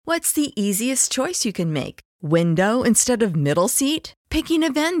What's the easiest choice you can make? Window instead of middle seat? Picking a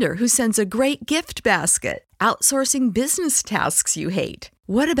vendor who sends a great gift basket? Outsourcing business tasks you hate?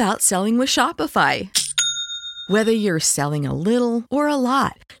 What about selling with Shopify? Whether you're selling a little or a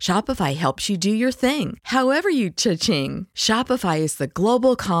lot, Shopify helps you do your thing, however you cha-ching. Shopify is the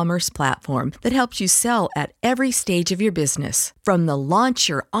global commerce platform that helps you sell at every stage of your business. From the launch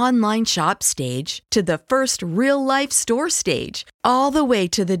your online shop stage to the first real-life store stage, all the way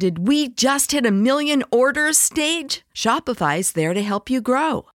to the did we just hit a million orders stage. Shopify's there to help you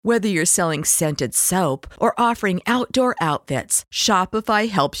grow. Whether you're selling scented soap or offering outdoor outfits, Shopify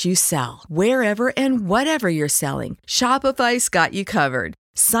helps you sell. Wherever and whatever you're selling, Shopify's got you covered.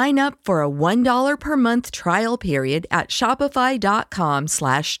 Sign up for a $1 per month trial period at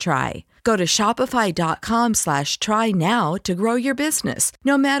shopify.com/try. Go to shopify.com/try now to grow your business,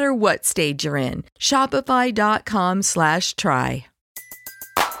 no matter what stage you're in. Shopify.com/try.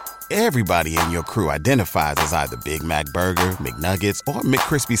 Everybody in your crew identifies as either Big Mac Burger, McNuggets, or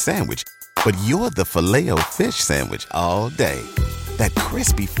McCrispy Sandwich. But you're the Filet-O-Fish Sandwich all day. That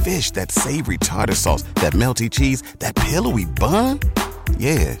crispy fish, that savory tartar sauce, that melty cheese, that pillowy bun.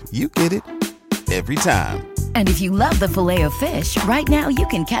 Yeah, you get it. Every time. And if you love the Filet-O-Fish, right now you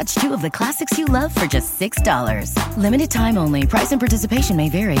can catch two of the classics you love for just $6. Limited time only. Price and participation may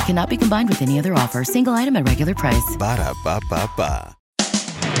vary. Cannot be combined with any other offer. Single item at regular price. Ba-da-ba-ba-ba.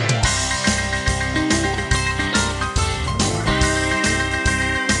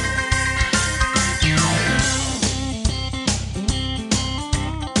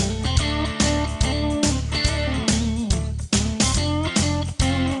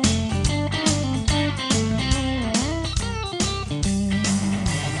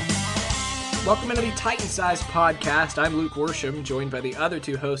 Welcome into the Titan Size Podcast. I'm Luke Worsham, joined by the other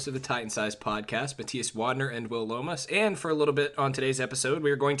two hosts of the Titan Size Podcast, Matthias Wadner and Will Lomas. And for a little bit on today's episode,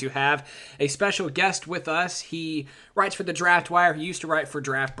 we are going to have a special guest with us. He writes for the Draft Wire. He used to write for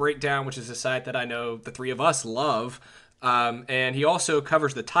Draft Breakdown, which is a site that I know the three of us love. And he also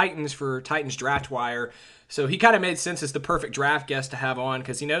covers the Titans for Titans Draft Wire. So he kind of made sense as the perfect draft guest to have on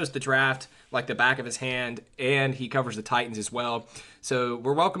because he knows the draft like the back of his hand, and he covers the Titans as well. So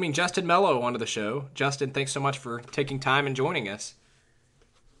we're welcoming Justin Mello onto the show. Justin, thanks so much for taking time and joining us.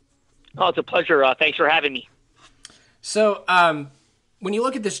 Oh, it's a pleasure. Thanks for having me. So when you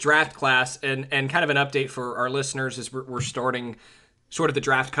look at this draft class and kind of an update for our listeners as we're starting sort of the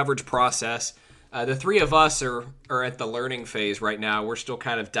draft coverage process, the three of us are at the learning phase right now. We're still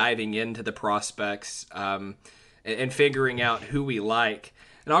kind of diving into the prospects and figuring out who we like.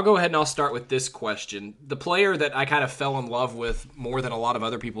 And I'll go ahead and I'll start with this question. The player that I kind of fell in love with more than a lot of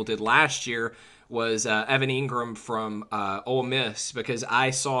other people did last year was Evan Ingram from Ole Miss, because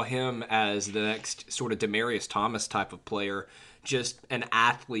I saw him as the next sort of Demaryius Thomas type of player, just an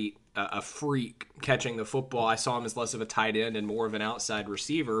athlete, a freak catching the football. I saw him as less of a tight end and more of an outside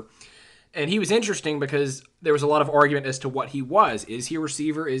receiver. And he was interesting because there was a lot of argument as to what he was. Is he a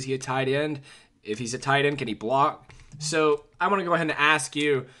receiver? Is he a tight end? If he's a tight end, can he block? So I want to go ahead and ask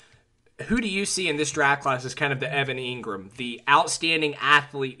you, who do you see in this draft class as kind of the Evan Ingram, the outstanding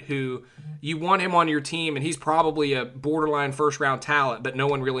athlete who you want him on your team, and he's probably a borderline first-round talent, but no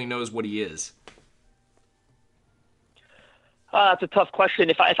one really knows what he is? That's a tough question.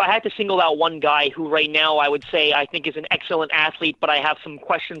 If I had to single out one guy who right now I would say I think is an excellent athlete, but I have some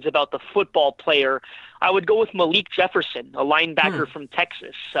questions about the football player, I would go with Malik Jefferson, a linebacker from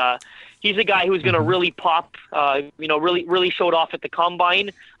Texas. He's a guy who's going to really pop, really showed off at the combine.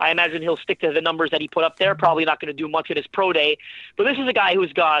 I imagine he'll stick to the numbers that he put up there, probably not going to do much at his pro day. But this is a guy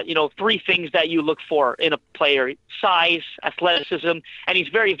who's got, three things that you look for in a player: size, athleticism, and he's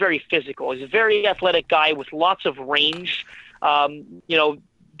very, very physical. He's a very athletic guy with lots of range.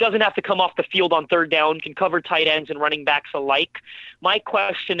 Doesn't have to come off the field on third down, can cover tight ends and running backs alike. My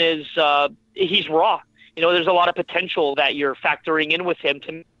question is, he's raw. There's a lot of potential that you're factoring in with him.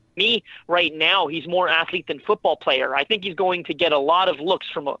 To me, right now, he's more athlete than football player. I think he's going to get a lot of looks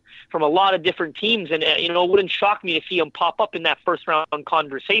from a lot of different teams, and it wouldn't shock me to see him pop up in that first round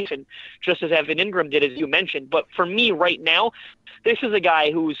conversation, just as Evan Ingram did, as you mentioned. But for me, right now, this is a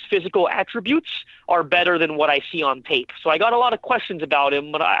guy whose physical attributes are better than what I see on tape. So I got a lot of questions about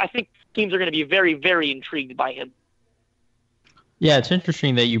him, but I think teams are going to be very, very intrigued by him. Yeah, it's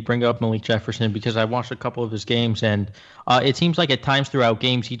interesting that you bring up Malik Jefferson because I watched a couple of his games, and it seems like at times throughout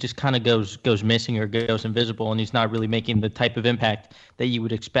games he just kind of goes missing or goes invisible, and he's not really making the type of impact that you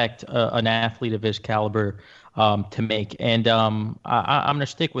would expect an athlete of his caliber to make. And I'm going to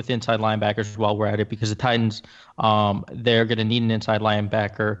stick with inside linebackers while we're at it, because the Titans, they're going to need an inside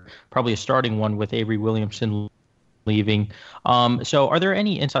linebacker, probably a starting one with Avery Williamson leaving. So are there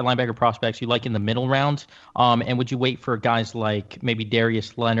any inside linebacker prospects you like in the middle rounds? And would you wait for guys like maybe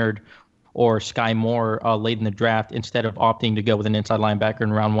Darius Leonard or Sky Moore late in the draft instead of opting to go with an inside linebacker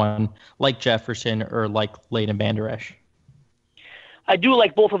in round 1 like Jefferson or like Leighton Vander Esch? I do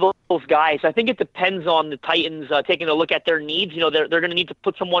like both of those guys. I think it depends on the Titans taking a look at their needs. They're going to need to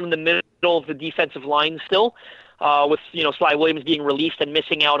put someone in the middle of the defensive line still, with Sly Williams being released and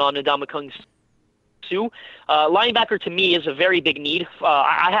missing out on Ndamukong Suh. Linebacker to me is a very big need.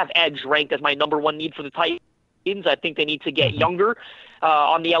 I have edge ranked as my number 1 need for the Titans. I think they need to get younger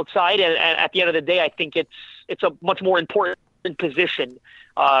on the outside, and at the end of the day, I think it's a much more important position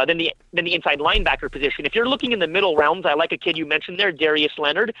than the inside linebacker position. If you're looking in the middle rounds, I like a kid you mentioned there, Darius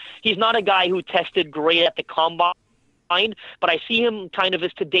Leonard. He's not a guy who tested great at the combine, but I see him kind of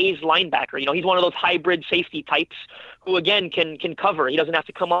as today's linebacker. He's one of those hybrid safety types who, again, can cover. He doesn't have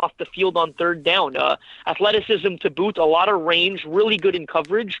to come off the field on third down. Athleticism to boot, a lot of range, really good in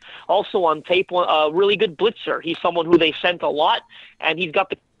coverage. Also on tape, really good blitzer. He's someone who they sent a lot, and he's got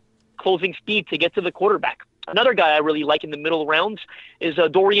the closing speed to get to the quarterback. Another guy I really like in the middle rounds is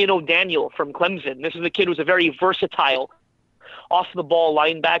Dorian O'Daniel from Clemson. This is a kid who's a very versatile off-the-ball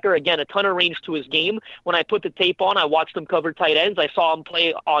linebacker. Again, a ton of range to his game. When I put the tape on, I watched him cover tight ends. I saw him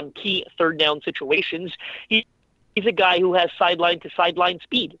play on key third-down situations. He's a guy who has sideline-to-sideline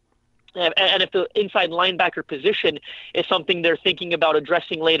speed. And if the inside linebacker position is something they're thinking about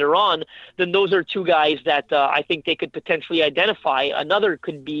addressing later on, then those are two guys that I think they could potentially identify. Another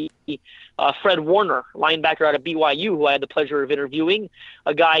could be Fred Warner, linebacker out of BYU, who I had the pleasure of interviewing,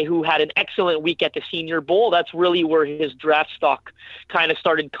 a guy who had an excellent week at the Senior Bowl. That's really where his draft stock kind of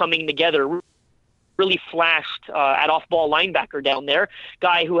started coming together. Really flashed at off-ball linebacker down there.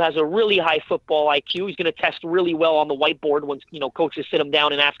 Guy who has a really high football IQ. He's going to test really well on the whiteboard once coaches sit him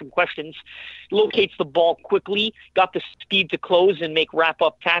down and ask him questions. Locates the ball quickly. Got the speed to close and make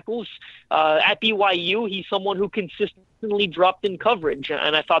wrap-up tackles. At BYU, he's someone who consistently dropped in coverage,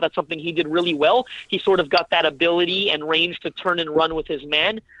 and I thought that's something he did really well. He sort of got that ability and range to turn and run with his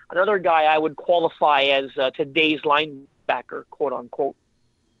man. Another guy I would qualify as today's linebacker, quote unquote.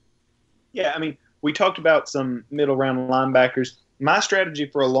 Yeah, I mean, we talked about some middle-round linebackers. My strategy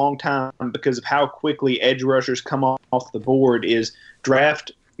for a long time, because of how quickly edge rushers come off the board, is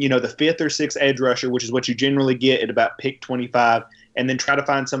draft, the 5th or 6th edge rusher, which is what you generally get at about pick 25, and then try to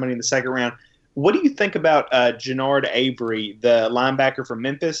find somebody in the second round. What do you think about Genard Avery, the linebacker from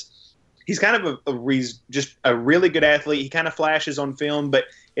Memphis? He's kind of just a really good athlete. He kind of flashes on film, but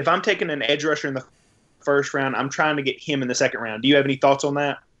if I'm taking an edge rusher in the first round, I'm trying to get him in the second round. Do you have any thoughts on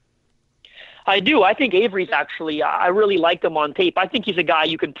that? I do. I think Avery's actually, I really liked him on tape. I think he's a guy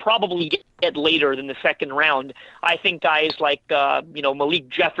you can probably get later than the second round. I think guys like, Malik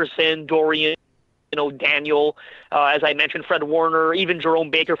Jefferson, Dorian, Daniel, as I mentioned, Fred Warner, even Jerome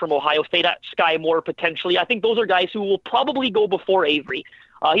Baker from Ohio State, Sky Moore potentially. I think those are guys who will probably go before Avery.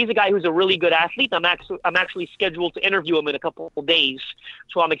 He's a guy who's a really good athlete. I'm actually scheduled to interview him in a couple of days,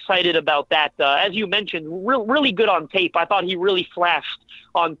 so I'm excited about that. As you mentioned, really good on tape. I thought he really flashed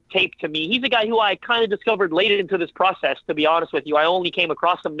on tape to me. He's a guy who I kind of discovered late into this process, to be honest with you. I only came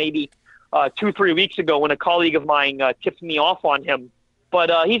across him maybe 2-3 weeks ago when a colleague of mine tipped me off on him.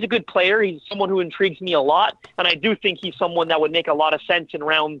 But he's a good player. He's someone who intrigues me a lot, and I do think he's someone that would make a lot of sense in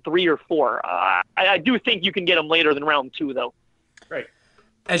round 3 or 4. I do think you can get him later than round 2, though. Right.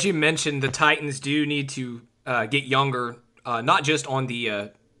 As you mentioned, the Titans do need to get younger, not just on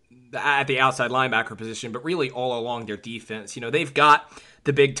at the outside linebacker position, but really all along their defense. They've got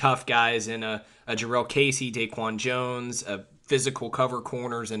the big tough guys in a Jarrell Casey, Daquan Jones, physical cover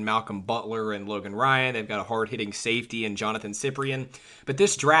corners in Malcolm Butler and Logan Ryan. They've got a hard-hitting safety in Jonathan Cyprien. But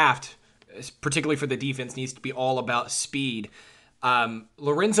this draft, particularly for the defense, needs to be all about speed.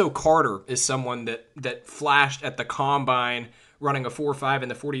 Lorenzo Carter is someone that flashed at the combine, running a 4.5 in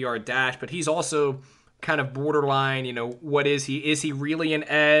the 40-yard dash, but he's also kind of borderline, what is he? Is he really an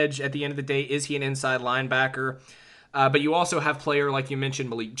edge at the end of the day? Is he an inside linebacker? But you also have player, like you mentioned,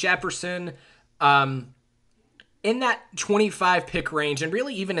 Malik Jefferson, in that 25 pick range, and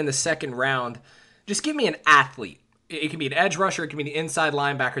really even in the second round. Just give me an athlete. It can be an edge rusher, it can be the inside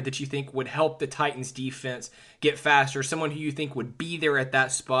linebacker that you think would help the Titans defense get faster, someone who you think would be there at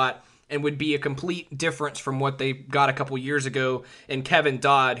that spot and would be a complete difference from what they got a couple years ago in Kevin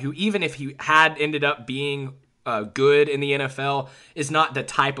Dodd, who even if he had ended up being good in the NFL, is not the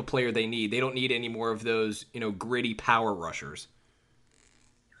type of player they need. They don't need any more of those, gritty power rushers.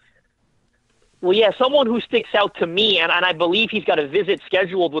 Well, yeah, someone who sticks out to me, and I believe he's got a visit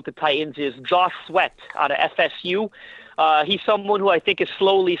scheduled with the Titans, is Josh Sweat out of FSU. He's someone who I think is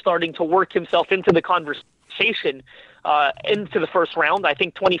slowly starting to work himself into the conversation conversation into the first round. I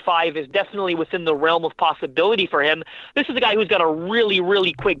think 25 is definitely within the realm of possibility for him. This is a guy who's got a really,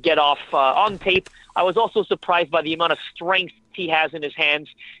 really quick get-off on tape. I was also surprised by the amount of strength he has in his hands.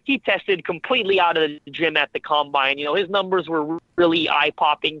 He tested completely out of the gym at the combine. His numbers were really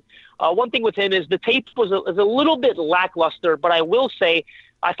eye-popping. One thing with him is the tape was a little bit lackluster, but I will say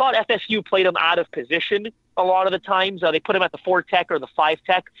I thought FSU played him out of position a lot of the times. They put him at the 4-tech or the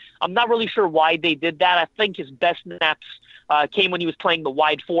 5-tech. I'm not really sure why they did that. I think his best snaps came when he was playing the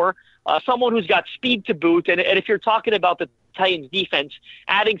wide 4. Someone who's got speed to boot, and if you're talking about the Titans defense,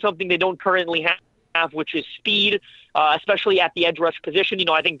 adding something they don't currently have, which is speed, especially at the edge rush position.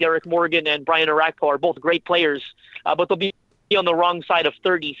 I think Derek Morgan and Brian Arakpo are both great players, but they'll be on the wrong side of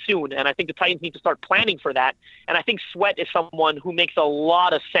 30 soon, and I think the Titans need to start planning for that. And I think Sweat is someone who makes a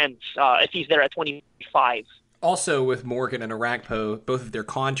lot of sense if he's there at 25. Also, with Morgan and Arakpo, both of their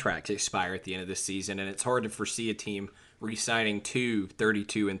contracts expire at the end of this season, and it's hard to foresee a team re-signing 2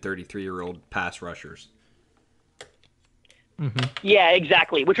 32 and 33-year-old pass rushers. Mm-hmm. Yeah,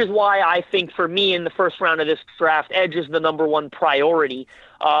 exactly, which is why I think for me in the first round of this draft, edge is the number one priority.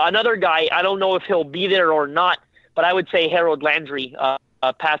 Another guy, I don't know if he'll be there or not, but I would say Harold Landry,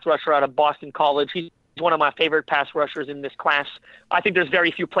 a pass rusher out of Boston College. He's one of my favorite pass rushers in this class. I think there's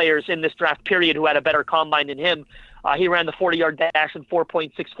very few players in this draft period who had a better combine than him. He ran the 40-yard dash in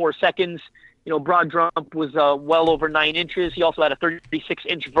 4.64 seconds. Broad jump was well over 9 inches. He also had a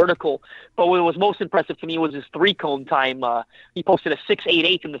 36-inch vertical. But what was most impressive to me was his 3-cone time. He posted a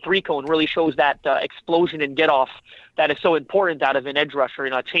 6.88 in the 3-cone. Really shows that explosion and get-off that is so important out of an edge rusher,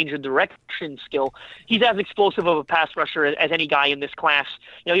 a change of direction skill. He's as explosive of a pass rusher as any guy in this class.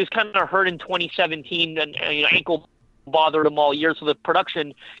 He was kind of hurt in 2017 and ankle bothered him all year, so the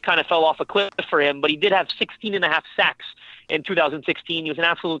production kind of fell off a cliff for him. But he did have 16.5 sacks in 2016. He was an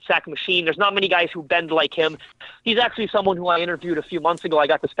absolute sack machine. There's not many guys who bend like him. He's actually someone who I interviewed a few months ago. I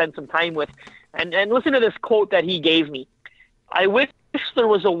got to spend some time with. And listen to this quote that he gave me. I wish there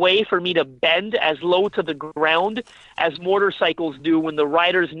was a way for me to bend as low to the ground as motorcycles do when the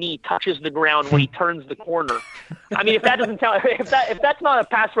rider's knee touches the ground when he turns the corner. I mean, if that doesn't tell, if that's not a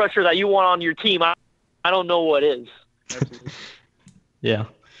pass rusher that you want on your team, I don't know what is. Yeah.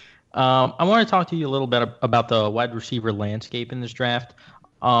 I want to talk to you a little bit about the wide receiver landscape in this draft.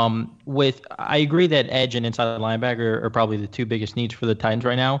 I agree that edge and inside linebacker are probably the two biggest needs for the Titans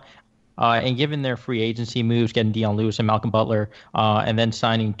right now. And given their free agency moves, getting Dion Lewis and Malcolm Butler, and then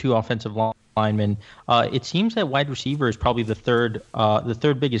signing 2 offensive linemen, it seems that wide receiver is probably the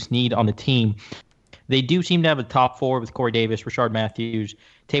third biggest need on the team. They do seem to have a top 4 with Corey Davis, Rashard Matthews,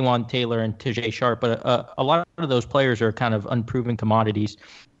 Taywan Taylor, and Tajay Sharp, but a lot of those players are kind of unproven commodities.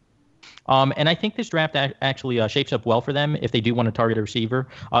 And I think this draft actually shapes up well for them if they do want to target a receiver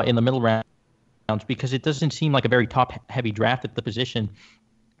in the middle rounds, because it doesn't seem like a very top-heavy draft at the position.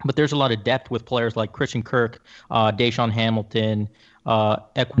 But there's a lot of depth with players like Christian Kirk, Deshaun Hamilton,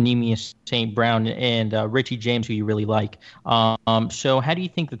 Equanimous St. Brown, and Richie James, who you really like. So how do you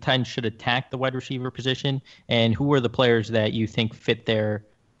think the Titans should attack the wide receiver position, and who are the players that you think fit their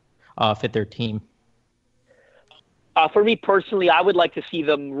team? For me personally, I would like to see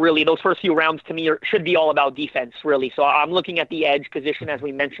them really, those first few rounds to me should be all about defense, really. So I'm looking at the edge position, as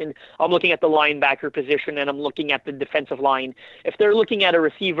we mentioned. I'm looking at the linebacker position, and I'm looking at the defensive line. If they're looking at a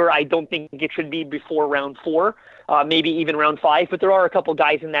receiver, I don't think it should be before round 4, maybe even round 5. But there are a couple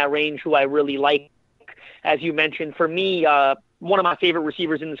guys in that range who I really like. As you mentioned, for me, one of my favorite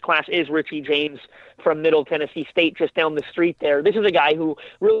receivers in this class is Richie James from Middle Tennessee State, just down the street there. This is a guy who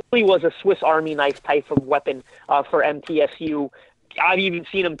really was a Swiss Army knife type of weapon for MTSU. I've even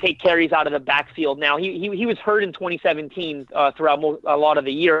seen him take carries out of the backfield. Now, he was hurt in 2017 throughout a lot of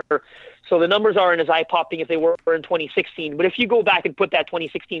the year, so the numbers aren't as eye-popping as they were in 2016. But if you go back and put that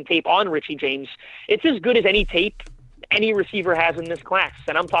 2016 tape on Richie James, it's as good as any tape any receiver has in this class.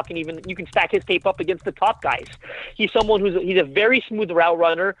 And I'm talking even, you can stack his tape up against the top guys. He's someone he's a very smooth route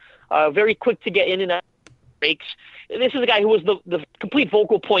runner, very quick to get in and out of breaks. This is a guy who was the complete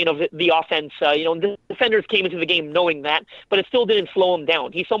focal point of the offense. The defenders came into the game knowing that, but it still didn't slow him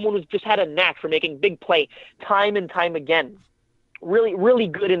down. He's someone who's just had a knack for making big play time and time again. Really, really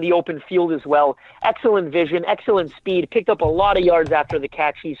good in the open field as well. Excellent vision, excellent speed. Picked up a lot of yards after the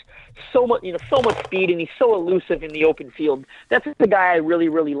catch. He's so much speed, and he's so elusive in the open field. That's the guy I really,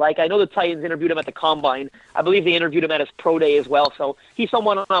 really like. I know the Titans interviewed him at the Combine. I believe they interviewed him at his pro day as well. So he's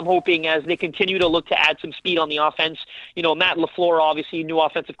someone I'm hoping, as they continue to look to add some speed on the offense. Matt LaFleur, obviously new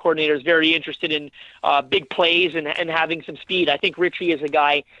offensive coordinator, is very interested in big plays and having some speed. I think Richie is a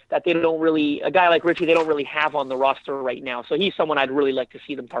guy like Richie they don't really have on the roster right now. So he's someone someone I'd really like to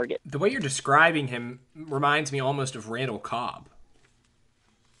see them target. The way you're describing him reminds me almost of Randall Cobb.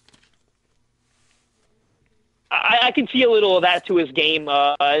 I can see a little of that to his game,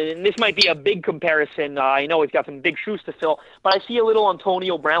 and this might be a big comparison. I know he's got some big shoes to fill, but I see a little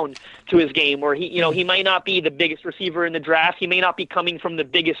Antonio Brown to his game, where he might not be the biggest receiver in the draft. He may not be coming from the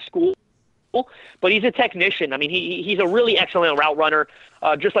biggest school, but he's a technician. I mean, he's a really excellent route runner,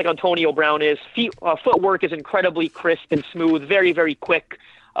 just like Antonio Brown is. Footwork is incredibly crisp and smooth, very, very quick.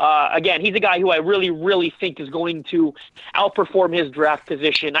 Again, he's a guy who I really, really think is going to outperform his draft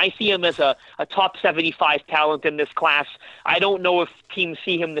position. I see him as a top 75 talent in this class. I don't know if teams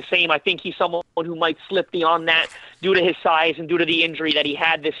see him the same. I think he's someone who might slip beyond that due to his size and due to the injury that he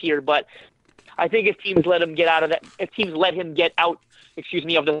had this year. But I think if teams let him get out of that, if teams let him get out,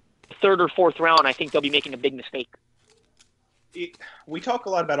 of the third or fourth round, I think they'll be making a big mistake. We talk a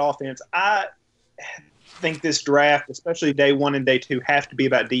lot about offense. I think this draft, especially day 1 and day 2, have to be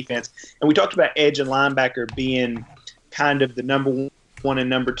about defense. And we talked about edge and linebacker being kind of the number 1 and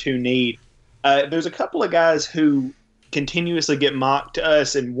number 2 need. There's a couple of guys who continuously get mocked to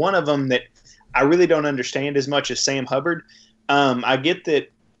us, and one of them that I really don't understand as much as Sam Hubbard. I get that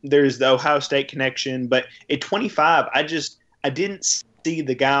there's the Ohio State connection, but at 25, I didn't see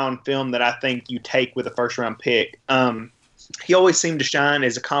the guy on film that I think you take with a first-round pick. He always seemed to shine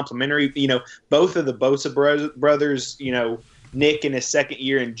as a complimentary. Both of the Bosa brothers, Nick in his second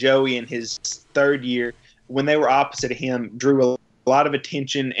year and Joey in his third year, when they were opposite of him, drew a lot of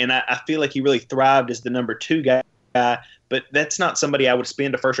attention, and I feel like he really thrived as the number 2 guy. But that's not somebody I would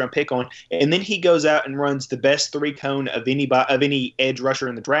spend a first-round pick on. And then he goes out and runs the best 3-cone of any edge rusher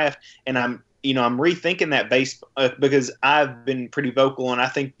in the draft, and I'm rethinking that because I've been pretty vocal, and I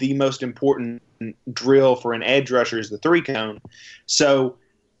think the most important drill for an edge rusher is the 3-cone. So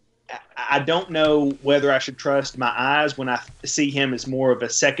I don't know whether I should trust my eyes when I see him as more of a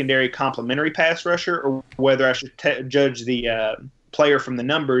secondary complementary pass rusher, or whether I should judge the player from the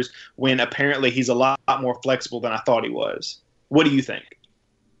numbers when apparently he's a lot more flexible than I thought he was. What do you think?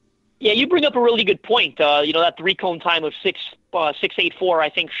 Yeah, you bring up a really good point. That 3-cone time of 6.84, I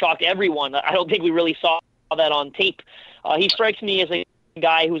think, shocked everyone. I don't think we really saw that on tape. He strikes me as a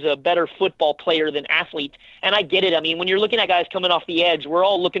guy who's a better football player than athlete, and I get it. I mean, when you're looking at guys coming off the edge, we're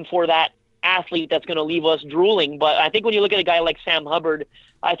all looking for that athlete that's going to leave us drooling. But I think when you look at a guy like Sam Hubbard,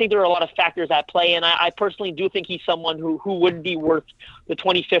 I think there are a lot of factors at play, and I personally do think he's someone who would be worth the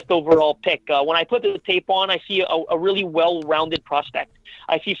 25th overall pick. When I put the tape on, I see a really well-rounded prospect.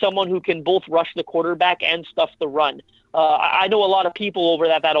 I see someone who can both rush the quarterback and stuff the run. I know a lot of people over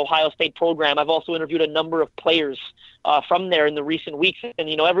that Ohio State program. I've also interviewed a number of players from there in the recent weeks. And,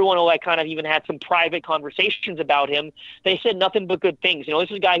 everyone who I kind of even had some private conversations about him, they said nothing but good things. This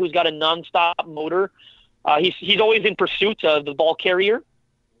is a guy who's got a nonstop motor. He's always in pursuit of the ball carrier.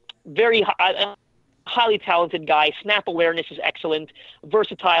 Very highly talented guy. Snap awareness is excellent.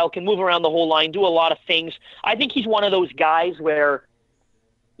 Versatile, can move around the whole line, do a lot of things. I think he's one of those guys where,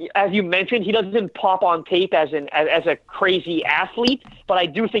 as you mentioned, he doesn't pop on tape as a crazy athlete, but I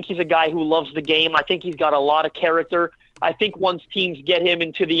do think he's a guy who loves the game. I think he's got a lot of character. I think once teams get him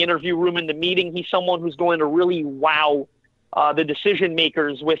into the interview room in the meeting, he's someone who's going to really wow the decision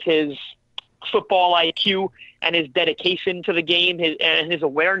makers with his football IQ and his dedication to the game and his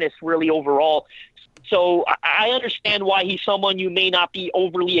awareness really overall. So I understand why he's someone you may not be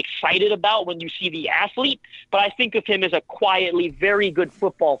overly excited about when you see the athlete, but I think of him as a quietly very good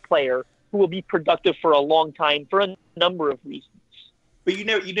football player who will be productive for a long time for a number of reasons. But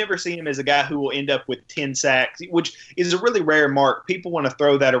you never see him as a guy who will end up with 10 sacks, which is a really rare mark. People want to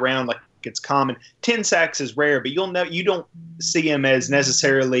throw that around like it's common. 10 sacks is rare, but you don't see him as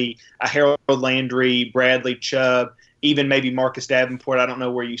necessarily a Harold Landry, Bradley Chubb, even maybe Marcus Davenport. I don't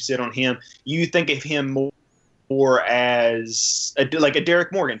know where you sit on him. You think of him more as like a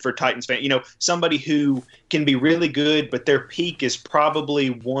Derek Morgan for Titans fan. Somebody who can be really good, but their peak is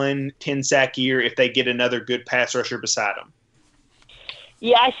probably 1 10-sack year if they get another good pass rusher beside them.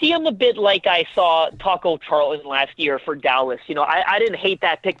 Yeah, I see him a bit like I saw Taco Charlton last year for Dallas. I didn't hate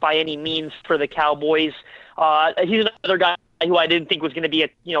that pick by any means for the Cowboys. He's another guy who I didn't think was going to be a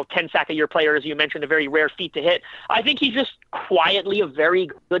 10-sack-a-year player, as you mentioned, a very rare feat to hit. I think he's just quietly a very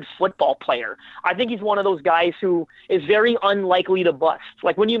good football player. I think he's one of those guys who is very unlikely to bust.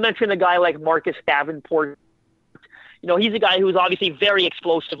 Like when you mention a guy like Marcus Davenport, he's a guy who's obviously very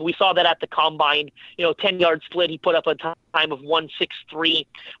explosive. We saw that at the combine, 10-yard split. He put up a time of 1.63.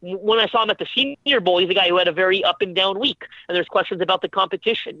 When I saw him at the Senior Bowl, he's a guy who had a very up and down week. And there's questions about the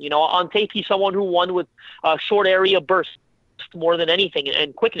competition. On tape, he's someone who won with short area bursts. more than anything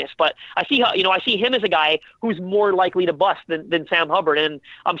and quickness. But I see him as a guy who's more likely to bust than Sam Hubbard. And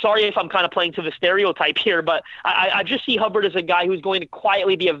I'm sorry if I'm kind of playing to the stereotype here, but I just see Hubbard as a guy who's going to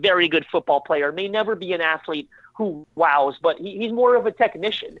quietly be a very good football player, may never be an athlete who wows, but he's more of a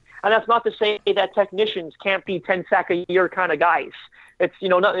technician. And that's not to say that technicians can't be 10 sack a year kind of guys. It's,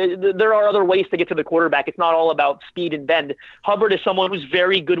 there are other ways to get to the quarterback. It's not all about speed and bend. Hubbard is someone who's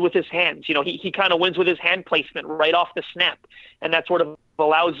very good with his hands. He kind of wins with his hand placement right off the snap, and that sort of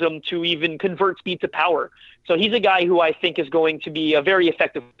allows him to even convert speed to power. So he's a guy who I think is going to be a very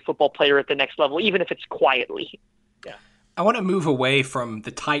effective football player at the next level, even if it's quietly. Yeah. I want to move away from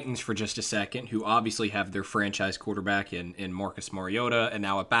the Titans for just a second, who obviously have their franchise quarterback in Marcus Mariota and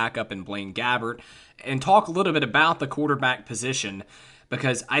now a backup in Blaine Gabbert, and talk a little bit about the quarterback position,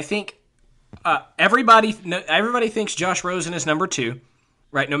 because I think everybody thinks Josh Rosen is number 2,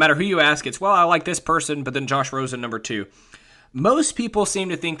 right? No matter who you ask, it's, well, I like this person, but then Josh Rosen number 2. Most people seem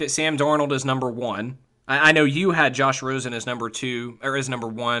to think that Sam Darnold is number 1. I know you had Josh Rosen as number 2 or as number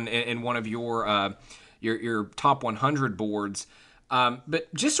 1 in one of your top 100 boards.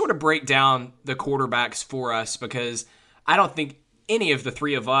 But just sort of break down the quarterbacks for us, because I don't think any of the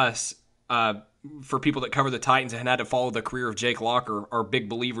three of us, for people that cover the Titans and had to follow the career of Jake Locker, are big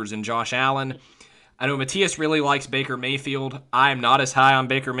believers in Josh Allen. I know Matthias really likes Baker Mayfield. I'm not as high on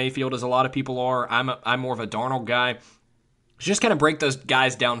Baker Mayfield as a lot of people are. I'm more of a Darnold guy. Just kind of break those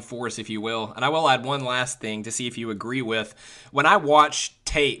guys down for us, if you will. And I will add one last thing to see if you agree with. When I watch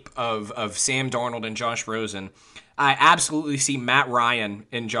tape of Sam Darnold and Josh Rosen, I absolutely see Matt Ryan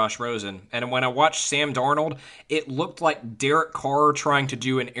in Josh Rosen. And when I watched Sam Darnold, it looked like Derek Carr trying to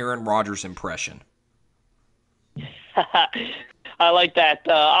do an Aaron Rodgers impression. I like that.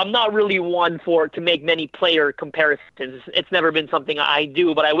 I'm not really one to make many player comparisons. It's never been something I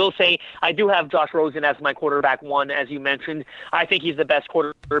do, but I will say I do have Josh Rosen as my quarterback 1, as you mentioned. I think he's the best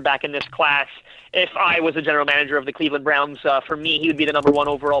quarterback in this class. If I was a general manager of the Cleveland Browns, for me, he would be the number 1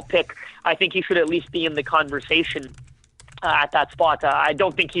 overall pick. I think he should at least be in the conversation at that spot. I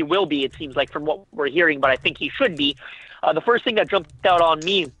don't think he will be, it seems like, from what we're hearing, but I think he should be. The first thing that jumped out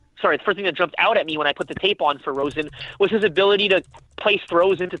at me when I put the tape on for Rosen was his ability to place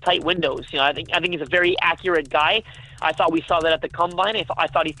throws into tight windows. I think he's a very accurate guy. I thought we saw that at the combine. I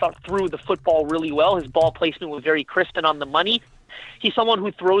thought he thought through the football really well. His ball placement was very crisp and on the money. He's someone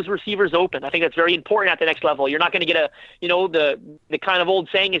who throws receivers open. I think that's very important at the next level. You're not going to get the kind of old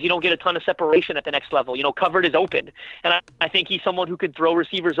saying is you don't get a ton of separation at the next level. Covered is open. And I think he's someone who could throw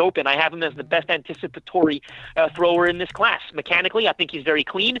receivers open. I have him as the best anticipatory thrower in this class. Mechanically, I think he's very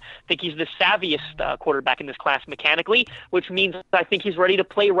clean. I think he's the savviest quarterback in this class mechanically, which means I think he's ready to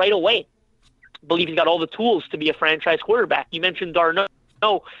play right away. I believe he's got all the tools to be a franchise quarterback. You mentioned Darnold.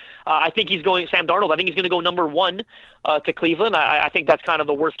 I think Sam Darnold, I think he's going to go number 1 to Cleveland. I think that's kind of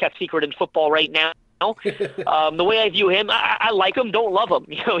the worst kept secret in football right now. The way I view him, I like him, don't love him.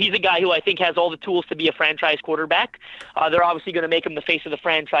 He's a guy who I think has all the tools to be a franchise quarterback. They're obviously going to make him the face of the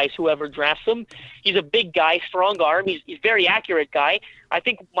franchise, whoever drafts him. He's a big guy, strong arm. He's a very accurate guy. I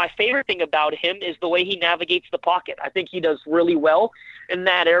think my favorite thing about him is the way he navigates the pocket. I think he does really well in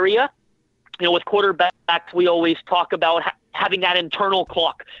that area. With quarterbacks, we always talk about having that internal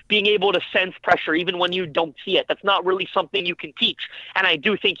clock, being able to sense pressure even when you don't see it. That's not really something you can teach, and I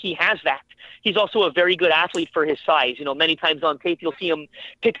do think he has that. He's also a very good athlete for his size. Many times on tape you'll see him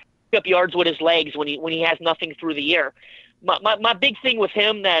pick up yards with his legs when he has nothing through the air. My big thing with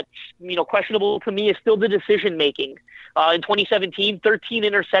him that's questionable to me is still the decision making. In 2017, 13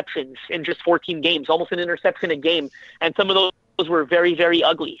 interceptions in just 14 games, almost an interception a game, and some of those were very, very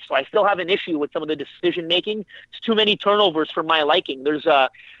ugly. So I still have an issue with some of the decision making. It's too many turnovers for my liking. There's a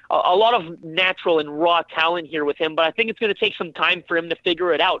lot of natural and raw talent here with him, but I think it's going to take some time for him to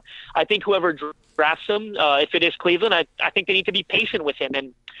figure it out. I think whoever drafts him, if it is Cleveland, I think they need to be patient with him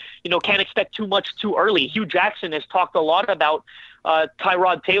and can't expect too much too early. Hugh Jackson has talked a lot about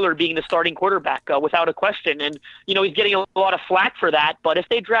Tyrod Taylor being the starting quarterback without a question. And, he's getting a lot of flack for that. But if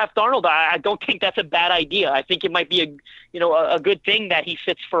they draft Darnold, I don't think that's a bad idea. I think it might be a good thing that he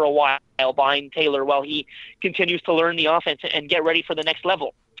sits for a while behind Taylor while he continues to learn the offense and get ready for the next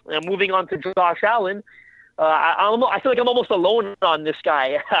level. And moving on to Josh Allen, I feel like I'm almost alone on this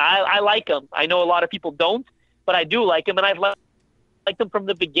guy. I like him. I know a lot of people don't, but I do like him, and I've liked him from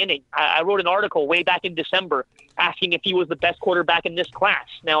the beginning. I wrote an article way back in December asking if he was the best quarterback in this class.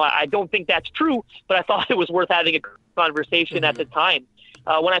 Now, I don't think that's true, but I thought it was worth having a conversation at the time.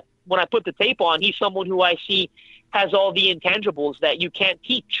 When I put the tape on, he's someone who I see has all the intangibles that you can't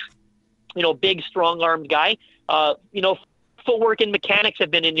teach. Big, strong-armed guy. footwork and mechanics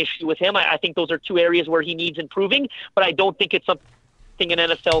have been an issue with him. I think those are two areas where he needs improving, but I don't think it's something an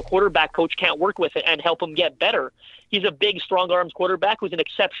NFL quarterback coach can't work with it and help him get better. He's a big, strong-armed quarterback who's an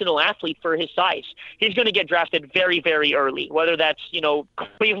exceptional athlete for his size. He's going to get drafted very, very early, whether that's,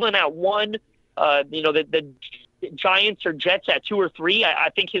 Cleveland at 1, the Giants or Jets at 2 or 3. I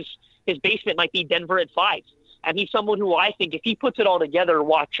think his basement might be Denver at 5. And he's someone who I think if he puts it all together,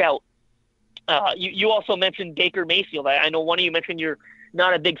 watch out. You also mentioned Baker Mayfield. I know one of you mentioned you're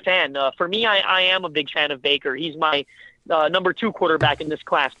not a big fan. For me, I am a big fan of Baker. He's my number 2 quarterback in this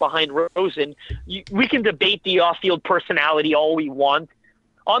class behind Rosen. We can debate the off-field personality all we want.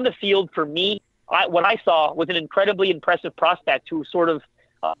 On the field, for me, what I saw was an incredibly impressive prospect who sort of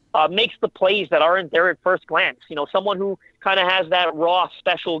makes the plays that aren't there at first glance. Someone who kind of has that raw,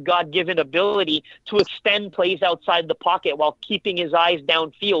 special, God-given ability to extend plays outside the pocket while keeping his eyes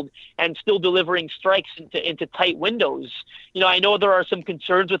downfield and still delivering strikes into tight windows. I know there are some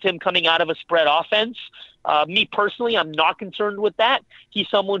concerns with him coming out of a spread offense. Me personally, I'm not concerned with that. He's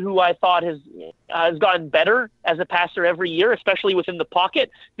someone who I thought has gotten better as a passer every year, especially within the pocket.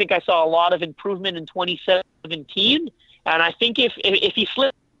 I think I saw a lot of improvement in 2017. And I think if he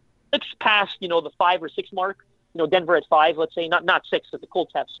slips past, the 5 or 6 mark, Denver at 5, let's say, not 6, but the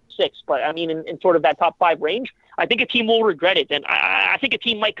Colts have 6, but I mean in sort of that top 5 range, I think a team will regret it. And I think a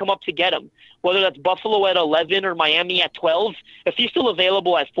team might come up to get him, whether that's Buffalo at 11 or Miami at 12. If he's still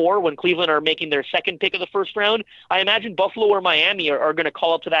available at 4 when Cleveland are making their second pick of the first round, I imagine Buffalo or Miami are going to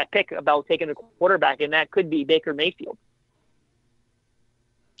call up to that pick about taking a quarterback, and that could be Baker Mayfield.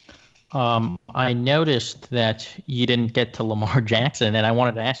 I noticed that you didn't get to Lamar Jackson, and I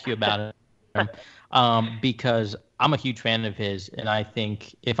wanted to ask you about it because I'm a huge fan of his, and I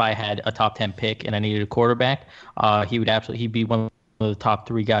think if I had a top 10 pick and I needed a quarterback, he'd be one of the top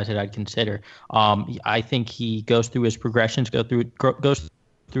 3 guys that I'd consider. I think he goes through his progressions, goes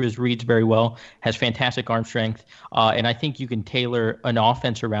through his reads very well, has fantastic arm strength, and I think you can tailor an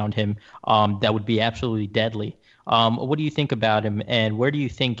offense around him that would be absolutely deadly. What do you think about him, and where do you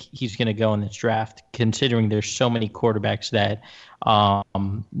think he's going to go in this draft, considering there's so many quarterbacks that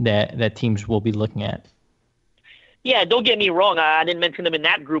teams will be looking at? Yeah, don't get me wrong. I didn't mention him in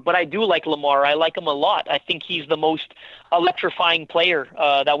that group, but I do like Lamar. I like him a lot. I think he's the most electrifying player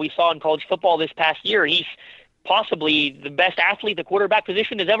that we saw in college football this past year. He's possibly the best athlete the quarterback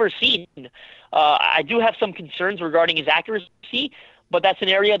position has ever seen. I do have some concerns regarding his accuracy, but that's an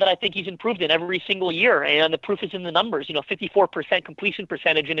area that I think he's improved in every single year, and the proof is in the numbers. 54% completion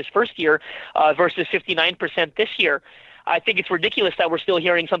percentage in his first year versus 59% this year. I think it's ridiculous that we're still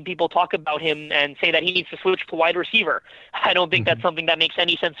hearing some people talk about him and say that he needs to switch to wide receiver. I don't think that's something that makes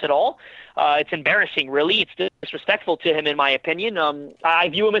any sense at all. It's embarrassing, really. It's disrespectful to him, in my opinion. I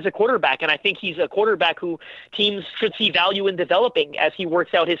view him as a quarterback, and I think he's a quarterback who teams should see value in developing as he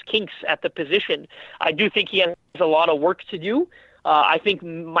works out his kinks at the position. I do think he has a lot of work to do. I think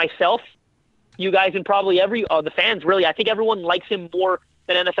myself, you guys, and probably the fans, really, I think everyone likes him more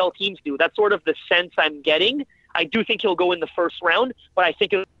than NFL teams do. That's sort of the sense I'm getting. I do think he'll go in the first round, but I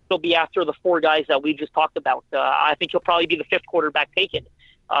think it'll be after the 4 guys that we just talked about. I think he'll probably be the 5th quarterback taken.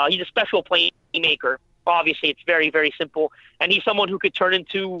 He's a special playmaker. Obviously, it's very, very simple. And he's someone who could turn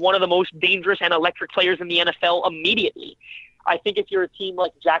into one of the most dangerous and electric players in the NFL immediately. I think if you're a team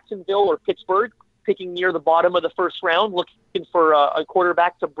like Jacksonville or Pittsburgh, picking near the bottom of the first round, looking for a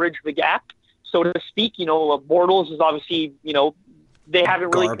quarterback to bridge the gap, so to speak, Bortles is obviously, they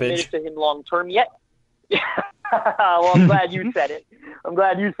haven't really committed to him long term yet. Well, I'm glad you said it.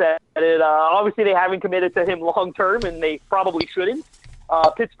 Obviously, they haven't committed to him long term, and they probably shouldn't.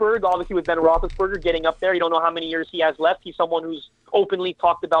 Pittsburgh, obviously, with Ben Roethlisberger getting up there, you don't know how many years he has left. He's someone who's openly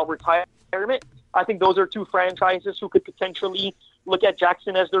talked about retirement. I think those are 2 franchises who could potentially look at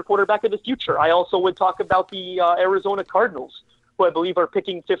Jackson as their quarterback of the future. I also would talk about the Arizona Cardinals, who I believe are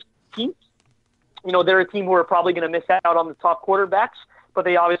picking 15th. They're a team who are probably going to miss out on the top quarterbacks, but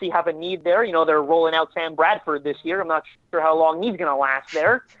they obviously have a need there. They're rolling out Sam Bradford this year. I'm not sure how long he's going to last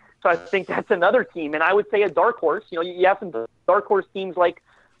there. So I think that's another team. And I would say a dark horse. You have some dark horse teams like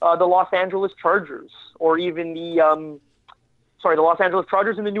the Los Angeles Chargers, or even the Los Angeles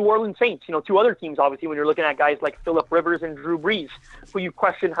Chargers and the New Orleans Saints. 2 other teams, obviously, when you're looking at guys like Phillip Rivers and Drew Brees, who you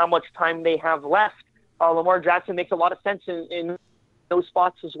question how much time they have left. Lamar Jackson makes a lot of sense in those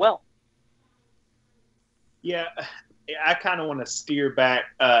spots as well. Yeah, I kind of want to steer back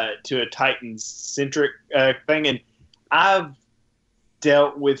to a Titans-centric thing, and I've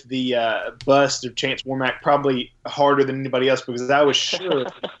dealt with the bust of Chance Warmack probably harder than anybody else because I was sure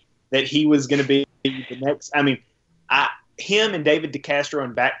that he was going to be the next. I mean, him and David DeCastro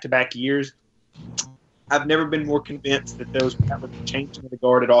in back-to-back years, I've never been more convinced that that was changing the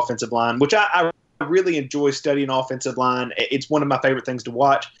guard at offensive line, which I really enjoy studying offensive line. It's one of my favorite things to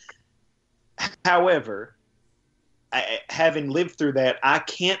watch. However, having lived through that, I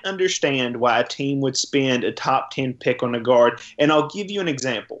can't understand why a team would spend a top 10 pick on a guard. And I'll give you an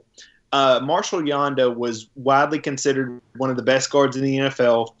example. Marshall Yanda was widely considered one of the best guards in the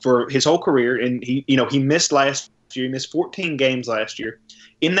NFL for his whole career, and he missed last year. He missed 14 games last year.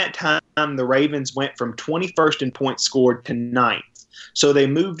 In that time, the Ravens went from 21st in points scored to 9th. So they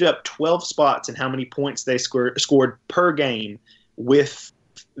moved up 12 spots in how many points they scored per game with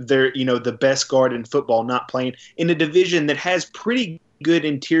their, the best guard in football not playing in a division that has pretty good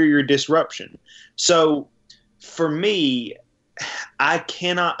interior disruption. So for me, I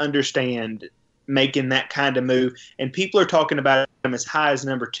cannot understand making that kind of move. And people are talking about him as high as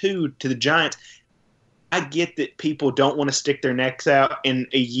number 2 to the Giants. I get that people don't want to stick their necks out in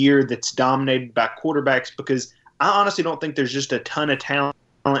a year that's dominated by quarterbacks, because I honestly don't think there's just a ton of talent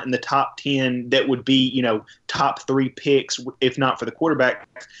in the top 10 that would be, top 3 picks, if not for the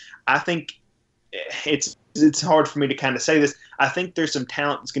quarterback. I think it's hard for me to kind of say this. I think there's some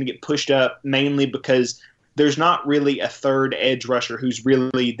talent that's going to get pushed up, mainly because there's not really a third edge rusher who's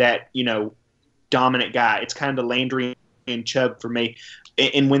really that, dominant guy. It's kind of Landry and Chubb for me.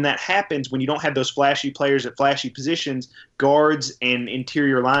 And when that happens, when you don't have those flashy players at flashy positions, guards and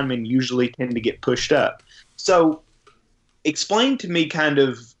interior linemen usually tend to get pushed up. So explain to me kind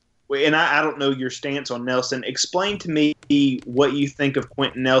of, and I don't know your stance on Nelson, explain to me what you think of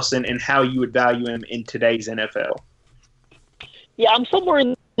Quentin Nelson and how you would value him in today's NFL. Yeah, I'm somewhere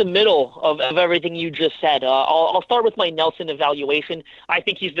in the middle of everything you just said. I'll start with my Nelson evaluation. I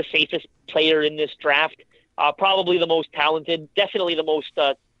think he's the safest player in this draft. Probably the most talented, definitely the most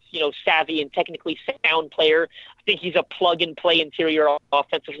savvy and technically sound player. I think he's a plug-and-play interior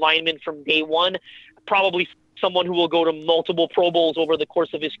offensive lineman from day one. Probably someone who will go to multiple Pro Bowls over the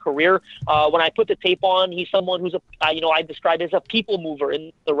course of his career. When I put the tape on, he's someone who's I describe as a people mover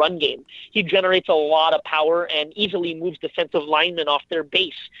in the run game. He generates a lot of power and easily moves defensive linemen off their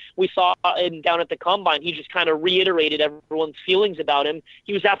base. We saw him down at the Combine. He just kind of reiterated everyone's feelings about him.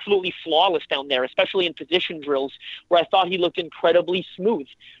 He was absolutely flawless down there, especially in position drills, where I thought he looked incredibly smooth.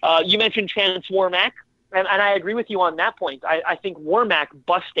 You mentioned Chance Warmack. And I agree with you on that point. I think Warmack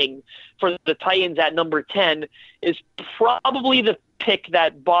busting for the Titans at number 10 is probably the pick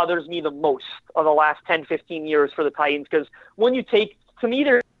that bothers me the most of the last 10, 15 years for the Titans. Because when you to me,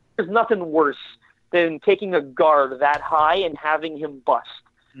 there's nothing worse than taking a guard that high and having him bust.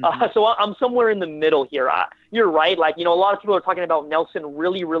 Mm-hmm. So I'm somewhere in the middle here. You're right. A lot of people are talking about Nelson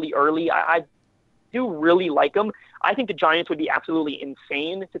really, really early. I do really like him. I think the Giants would be absolutely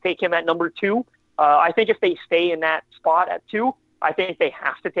insane to take him at number 2. I think if they stay in that spot at 2, I think they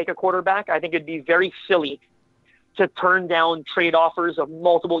have to take a quarterback. I think it'd be very silly to turn down trade offers of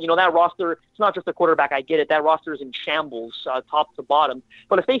multiple. That roster, it's not just a quarterback. I get it. That roster is in shambles, top to bottom.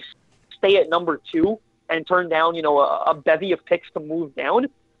 But if they stay at number 2 and turn down, a bevy of picks to move down,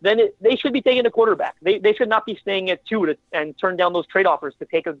 then they should be taking a quarterback. They should not be staying at 2 and turn down those trade offers to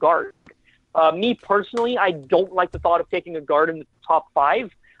take a guard. Me personally, I don't like the thought of taking a guard in the top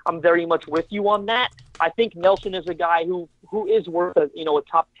 5. I'm very much with you on that. I think Nelson is a guy who is worth a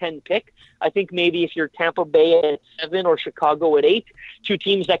top 10 pick. I think maybe if you're Tampa Bay at 7 or Chicago at 8, 2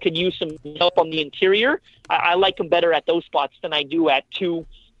 teams that could use some help on the interior, I like him better at those spots than I do at 2.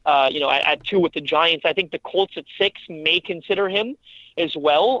 At 2 with the Giants. I think the Colts at 6 may consider him as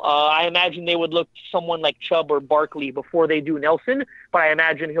well. I imagine they would look to someone like Chubb or Barkley before they do Nelson, but I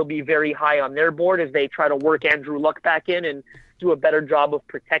imagine he'll be very high on their board as they try to work Andrew Luck back in and do a better job of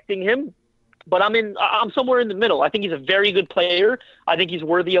protecting him. But I'm somewhere in the middle. I think he's a very good player. I think he's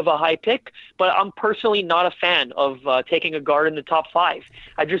worthy of a high pick, but I'm personally not a fan of taking a guard in the top 5.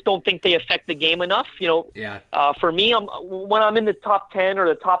 I just don't think they affect the game enough. For me, when I'm in the top 10 or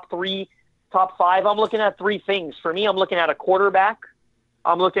the top 3, top 5, I'm looking at 3 things. For me, I'm looking at a quarterback.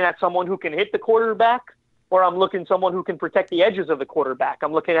 I'm looking at someone who can hit the quarterback, or I'm looking at someone who can protect the edges of the quarterback.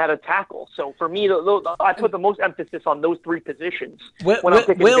 I'm looking at a tackle. So for me, I put the most emphasis on those 3 positions when I'm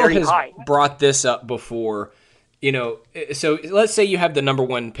picking very has high. Brought this up before. So let's say you have the number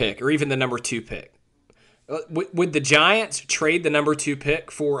 1 pick or even the number 2 pick. Would the Giants trade the number 2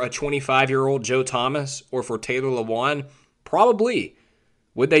 pick for a 25-year-old Joe Thomas or for Taylor Lewan? Probably.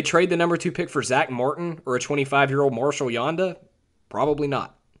 Would they trade the number 2 pick for Zach Martin or a 25-year-old Marshall Yanda? Probably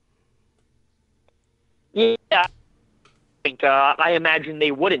not. Yeah, I imagine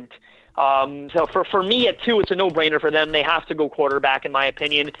they wouldn't. So for me at 2, it's a no-brainer for them. They have to go quarterback, in my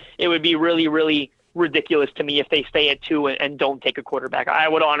opinion. It would be really, really ridiculous to me if they stay at 2 and don't take a quarterback. I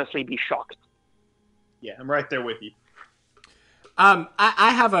would honestly be shocked. Yeah, I'm right there with you.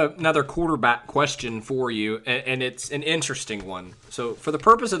 I have another quarterback question for you, and it's an interesting one. So for the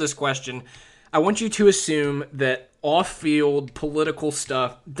purpose of this question, I want you to assume that off-field political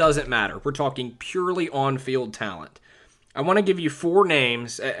stuff doesn't matter. We're talking purely on-field talent. I want to give you 4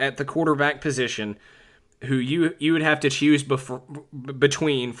 names at the quarterback position who you would have to choose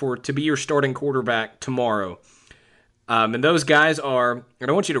between to be your starting quarterback tomorrow. And those guys are, and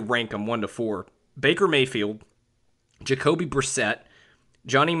I want you to rank them 1 to 4, Baker Mayfield, Jacoby Brissett,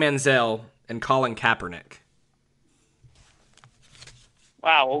 Johnny Manziel, and Colin Kaepernick.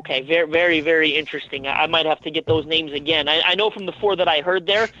 Wow, okay. Very, very, very interesting. I might have to get those names again. I know from the 4 that I heard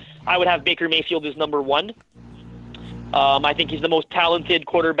there, I would have Baker Mayfield as number 1. I think he's the most talented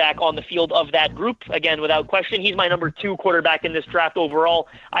quarterback on the field of that group. Again, without question, he's my number 2 quarterback in this draft overall.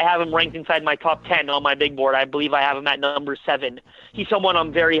 I have him ranked inside my top 10 on my big board. I believe I have him at number 7. He's someone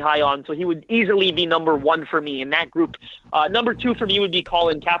I'm very high on, so he would easily be number 1 for me in that group. Number 2 for me would be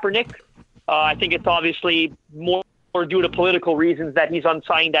Colin Kaepernick. I think it's obviously more due to political reasons that he's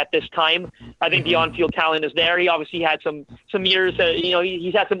unsigned at this time. I think the on-field talent is there. He obviously had some years,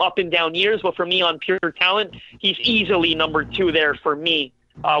 he's had some up and down years, but for me on pure talent, he's easily number 2 there for me,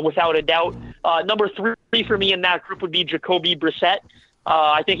 without a doubt. Number 3 for me in that group would be Jacoby Brissett.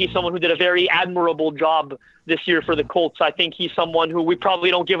 I think he's someone who did a very admirable job this year for the Colts. I think he's someone who we probably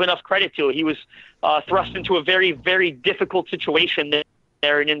don't give enough credit to. He was thrust into a very, very difficult situation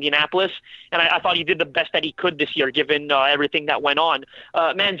there in Indianapolis, and I thought he did the best that he could this year, given everything that went on.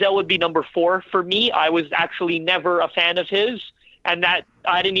 Manziel would be number 4 for me. I was actually never a fan of his, and that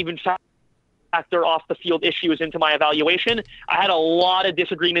I didn't even factor off the field issues into my evaluation. I had a lot of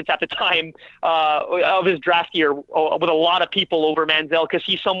disagreements at the time of his draft year with a lot of people over Manziel, because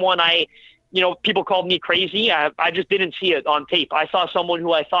he's someone people called me crazy. I just didn't see it on tape. I saw someone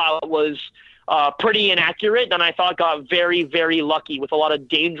who I thought was pretty inaccurate, and I thought got very, very lucky with a lot of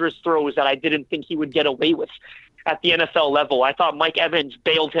dangerous throws that I didn't think he would get away with at the NFL level. I thought Mike Evans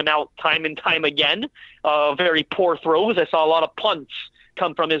bailed him out time and time again. Very poor throws. I saw a lot of punts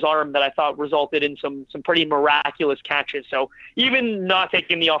come from his arm that I thought resulted in some pretty miraculous catches. So even not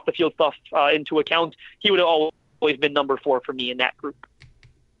taking the off-the-field stuff into account, he would have always been number 4 for me in that group.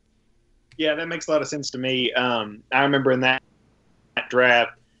 Yeah, that makes a lot of sense to me. I remember in that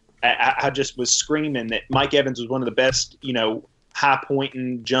draft, I just was screaming that Mike Evans was one of the best, high point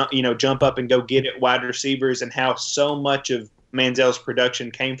and jump up and go get it wide receivers, and how so much of Manziel's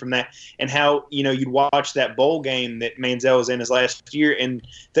production came from that, and how, you'd watch that bowl game that Manziel was in his last year, and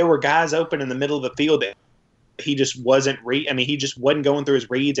there were guys open in the middle of the field that he just wasn't he just wasn't going through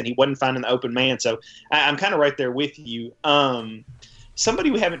his reads, and he wasn't finding the open man. So I'm kind of right there with you.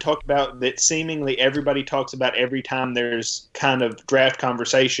 Somebody we haven't talked about that seemingly everybody talks about every time there's kind of draft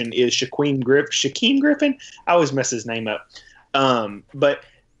conversation is Shaquem Griffin. I always mess his name up. But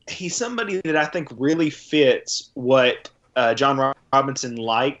he's somebody that I think really fits what John Robinson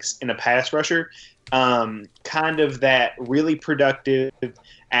likes in a pass rusher. Kind of that really productive,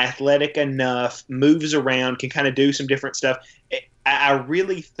 athletic enough, moves around, can kind of do some different stuff. I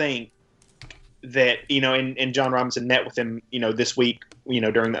really think that, and John Robinson met with him, this week,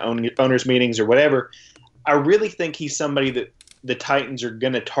 during the owners' meetings or whatever. I really think he's somebody that the Titans are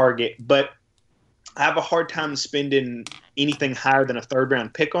going to target, but I have a hard time spending anything higher than a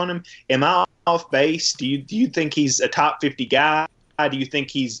 3rd-round pick on him. Am I off base? Do you think he's a top 50 guy? Do you think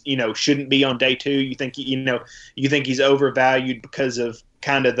he's, shouldn't be on day 2? You think, you think he's overvalued because of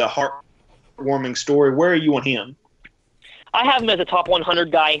kind of the heartwarming story? Where are you on him? I have him as a top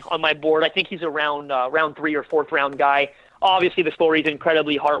 100 guy on my board. I think he's around round 3 or 4th round guy. Obviously, the story is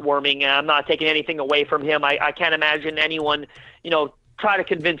incredibly heartwarming, and I'm not taking anything away from him. I can't imagine anyone, try to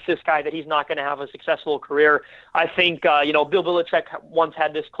convince this guy that he's not going to have a successful career. I think, Bill Belichick once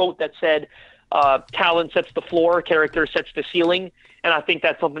had this quote that said, talent sets the floor, character sets the ceiling. And I think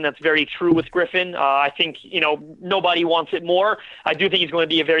that's something that's very true with Griffin. I think, nobody wants it more. I do think he's going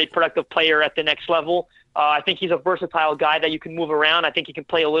to be a very productive player at the next level. I think he's a versatile guy that you can move around. I think he can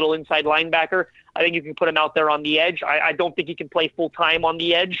play a little inside linebacker. I think you can put him out there on the edge. I don't think he can play full-time on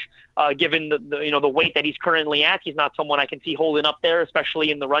the edge, given the weight that he's currently at. He's not someone I can see holding up there,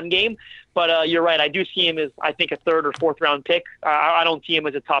 especially in the run game. But you're right. I do see him as, I think, a 3rd or 4th round pick. I don't see him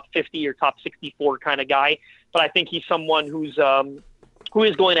as a top 50 or top 64 kind of guy. But I think he's someone who is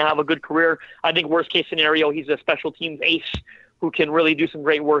going to have a good career. I think worst case scenario, he's a special teams ace who can really do some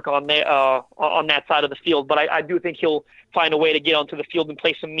great work on that side of the field. But I do think he'll find a way to get onto the field and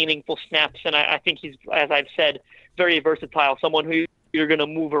play some meaningful snaps. And I think he's, as I've said, very versatile, someone who you're going to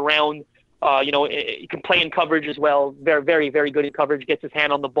move around. He can play in coverage as well. Very, very, very good in coverage, gets his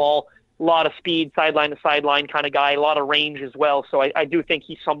hand on the ball A lot of speed, sideline to sideline kind of guy, a lot of range as well. So I do think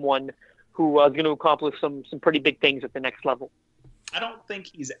he's someone who is going to accomplish some pretty big things at the next level. I don't think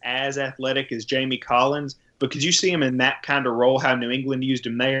he's as athletic as Jamie Collins, but could you see him in that kind of role, how New England used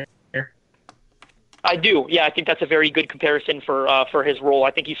him there? I do. Yeah, I think that's a very good comparison for his role.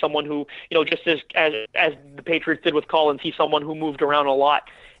 I think he's someone who, just as the Patriots did with Collins, he's someone who moved around a lot.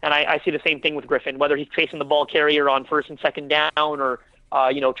 And I see the same thing with Griffin, whether he's chasing the ball carrier on first and second down or,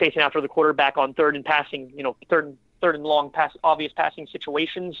 chasing after the quarterback on third and passing, third and long obvious passing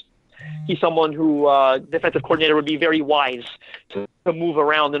situations. He's someone who defensive coordinator would be very wise to move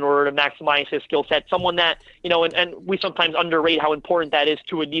around in order to maximize his skill set. Someone that, and we sometimes underrate how important that is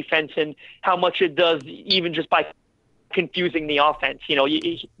to a defense and how much it does even just by confusing the offense.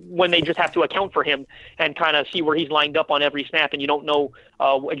 When they just have to account for him and kind of see where he's lined up on every snap and you don't know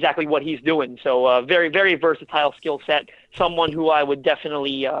exactly what he's doing. So very, very versatile skill set. Someone who I would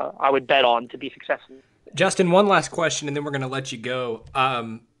definitely I would bet on to be successful. Justin, one last question, and then we're going to let you go.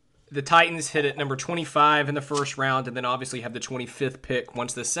 The Titans hit at number 25 in the first round and then obviously have the 25th pick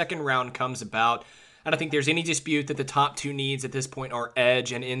once the second round comes about. I don't think there's any dispute that the top two needs at this point are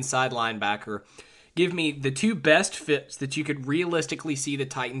edge and inside linebacker. Give me the two best fits that you could realistically see the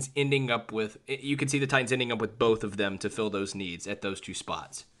Titans ending up with. You could see the Titans ending up with both of them to fill those needs at those two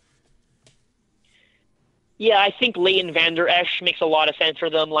spots. Yeah, I think Leighton Vander Esch makes a lot of sense for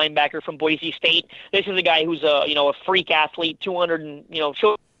them, linebacker from Boise State. This is a guy who's a freak athlete, 200 and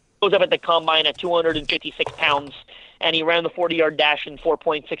goes up at the combine at 256 pounds, and he ran the 40-yard dash in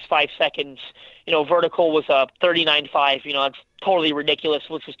 4.65 seconds. Vertical was 39.5. It's totally ridiculous,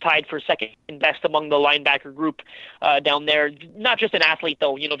 which was tied for second best among the linebacker group down there. Not just an athlete,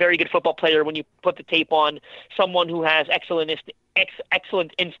 though. Very good football player when you put the tape on. Someone who has excellent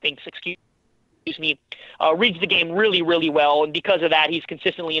instincts, reads the game really, really well, and because of that, he's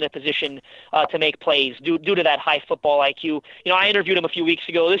consistently in a position to make plays due to that high football IQ. I interviewed him a few weeks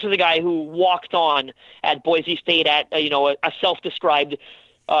ago. This is a guy who walked on at Boise State at a self-described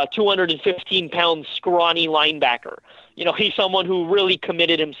 215-pound scrawny linebacker. He's someone who really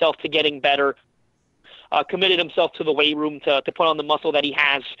committed himself to getting better. Committed himself to the weight room to put on the muscle that he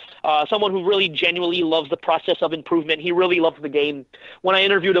has. Someone who really genuinely loves the process of improvement. He really loves the game. When I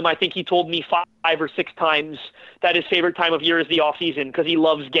interviewed him, I think he told me 5 or 6 times that his favorite time of year is the off season because he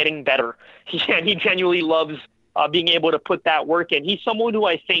loves getting better. He genuinely loves being able to put that work in. He's someone who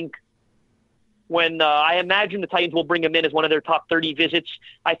I think when I imagine the Titans will bring him in as one of their top 30 visits.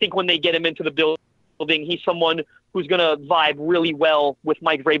 I think when they get him into the building, he's someone who's going to vibe really well with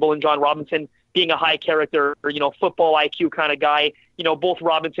Mike Vrabel and John Robinson. Being a high character, football IQ kind of guy. Both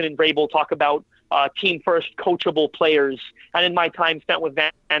Robinson and Vrabel talk about team first, coachable players. And in my time spent with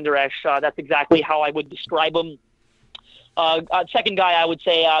Vander Esch, that's exactly how I would describe him. Second guy, I would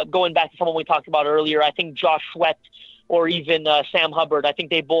say, going back to someone we talked about earlier, I think Josh Sweat or even Sam Hubbard. I think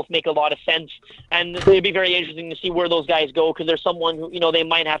they both make a lot of sense. And it'd be very interesting to see where those guys go because there's someone who, they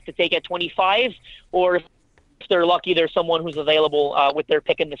might have to take at 25 or if they're lucky, there's someone who's available with their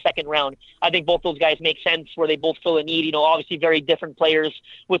pick in the second round. I think both those guys make sense where they both fill a need. Obviously very different players.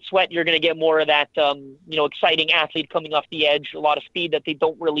 With Sweat, you're going to get more of that, exciting athlete coming off the edge, a lot of speed that they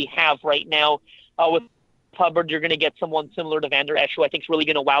don't really have right now. With Hubbard, you're going to get someone similar to Vander Esch, who I think is really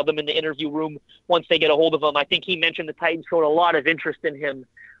going to wow them in the interview room once they get a hold of him. I think he mentioned the Titans showed a lot of interest in him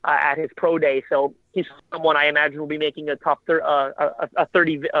at his pro day. So he's someone I imagine will be making will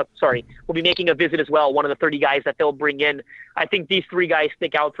be making a visit as well. One of the 30 guys that they'll bring in. I think these 3 guys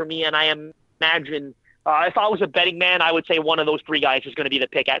stick out for me, and I imagine if I was a betting man, I would say one of those 3 guys is going to be the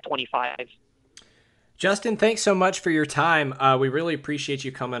pick at 25. Justin, thanks so much for your time. We really appreciate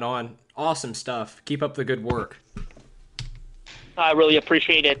you coming on. Awesome stuff. Keep up the good work. I really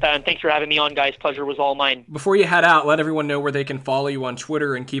appreciate it, and thanks for having me on, guys. Pleasure was all mine. Before you head out, let everyone know where they can follow you on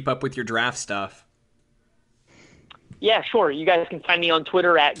Twitter and keep up with your draft stuff. Yeah, sure. You guys can find me on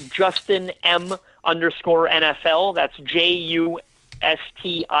Twitter at JustinM_NFL. That's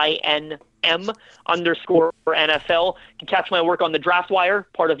JUSTINM_NFL. You can catch my work on the Draft Wire,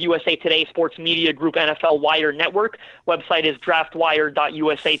 part of USA Today Sports Media Group NFL Wire Network. Website is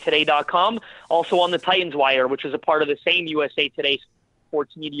draftwire.usatoday.com. Also on the Titans Wire, which is a part of the same USA Today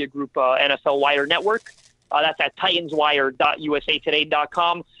Sports Media Group NFL Wire Network. That's at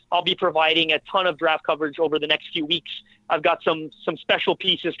titanswire.usatoday.com. I'll be providing a ton of draft coverage over the next few weeks. I've got some special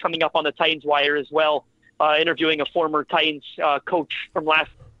pieces coming up on the Titans Wire as well, interviewing a former Titans coach from last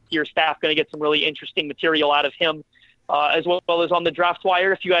year's staff. Going to get some really interesting material out of him. as well as on the Draft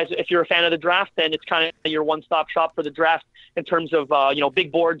Wire. If you're a fan of the draft, then it's kind of your one-stop shop for the draft in terms of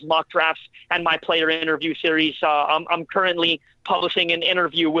big boards, mock drafts, and my player interview series. I'm currently publishing an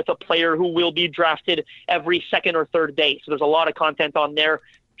interview with a player who will be drafted every second or third day. So there's a lot of content on there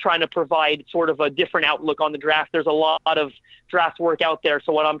trying to provide sort of a different outlook on the draft. There's a lot of draft work out there.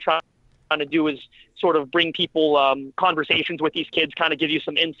 So what I'm trying to do is sort of bring people conversations with these kids, kind of give you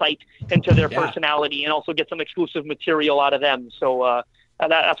some insight into their personality, and also get some exclusive material out of them. So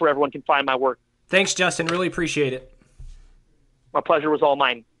that's where everyone can find my work. Thanks, Justin. Really appreciate it. My pleasure was all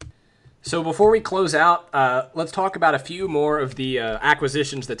mine. So before we close out, let's talk about a few more of the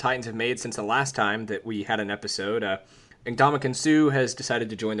acquisitions the Titans have made since the last time that we had an episode. Ndamukong Suh has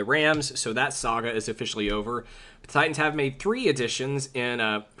decided to join the Rams, so that saga is officially over. The Titans have made 3 additions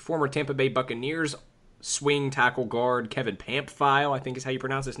in former Tampa Bay Buccaneers swing tackle guard Kevin Pamphile, I think is how you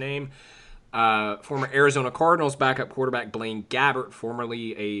pronounce his name. Former Arizona Cardinals backup quarterback Blaine Gabbert,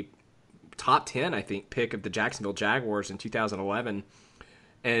 formerly a top 10, I think, pick of the Jacksonville Jaguars in 2011.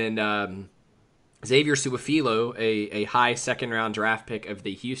 And Xavier Su'a-Filo, a high second-round draft pick of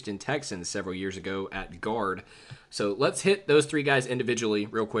the Houston Texans several years ago at guard. So let's hit those 3 guys individually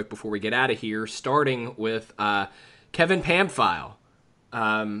real quick before we get out of here, starting with Kevin Pamphile.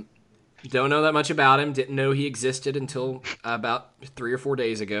 Don't know that much about him. Didn't know he existed until about 3 or 4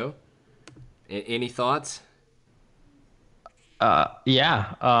 days ago. Any thoughts?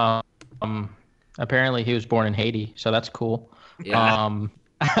 Yeah. Apparently he was born in Haiti, so that's cool. Yeah.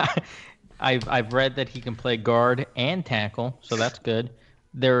 I've read that he can play guard and tackle, so that's good.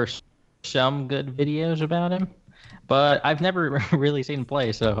 There are some good videos about him, but I've never really seen him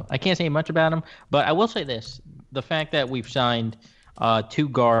play, so I can't say much about him. But I will say this: the fact that we've signed 2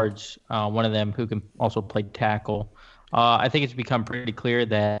 guards, one of them who can also play tackle, I think it's become pretty clear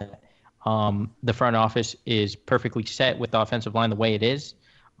that the front office is perfectly set with the offensive line the way it is.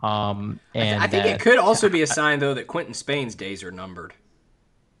 And I think it could also be a sign, though, that Quentin Spain's days are numbered.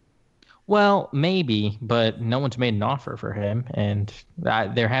 Well, maybe, but no one's made an offer for him, and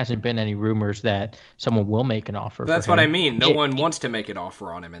there hasn't been any rumors that someone will make an offer. That's what I mean. No one wants to make an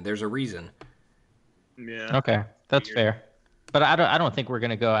offer on him, and there's a reason. Yeah. Okay, that's fair. But I don't think we're going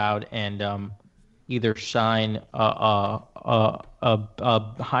to go out and either sign a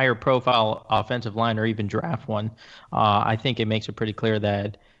higher profile offensive line or even draft one. I think it makes it pretty clear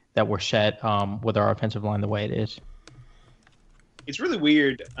that we're set with our offensive line the way it is. It's really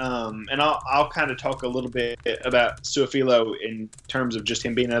weird, and I'll kind of talk a little bit about Su'a-Filo in terms of just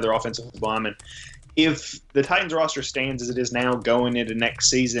him being another offensive lineman. If the Titans roster stands as it is now going into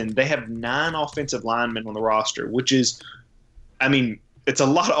next season, they have 9 offensive linemen on the roster, which is, I mean, it's a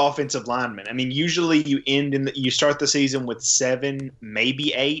lot of offensive linemen. I mean, usually you start the season with 7,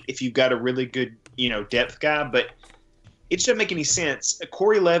 maybe 8 if you've got a really good, depth guy, but it doesn't make any sense.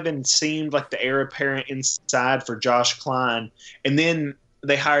 Corey Levin seemed like the heir apparent inside for Josh Klein, and then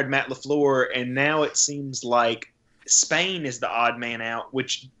they hired Matt LaFleur, and now it seems like Spain is the odd man out,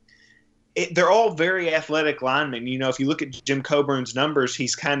 which they're all very athletic linemen. If you look at Jim Coburn's numbers,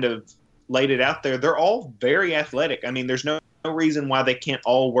 he's kind of laid it out there. They're all very athletic. I mean, there's no reason why they can't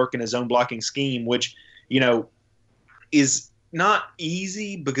all work in a zone blocking scheme, which, is not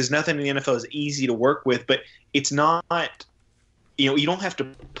easy because nothing in the NFL is easy to work with, but it's not, you don't have to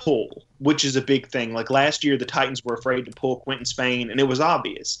pull, which is a big thing. Like last year, the Titans were afraid to pull Quentin Spain, and it was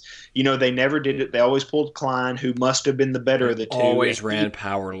obvious. They never did it. They always pulled Klein, who must have been the better of the two. Always ran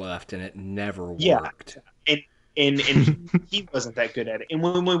power left, and it never worked. And he wasn't that good at it. And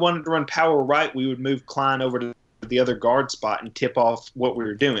when we wanted to run power right, we would move Klein over to the other guard spot and tip off what we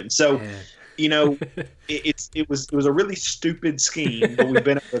were doing. So, it was a really stupid scheme, but we've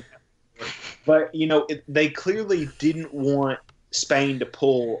been able to. But they clearly didn't want Spain to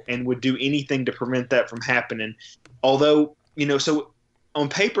pull and would do anything to prevent that from happening. Although so on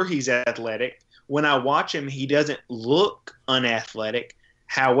paper he's athletic. When I watch him, he doesn't look unathletic.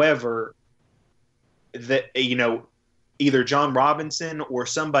 However, that either John Robinson or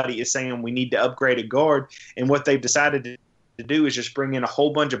somebody is saying we need to upgrade a guard, and what they've decided to do is just bring in a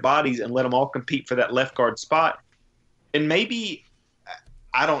whole bunch of bodies and let them all compete for that left guard spot. And maybe,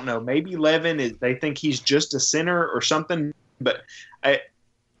 I don't know, maybe Levin they think he's just a center or something. But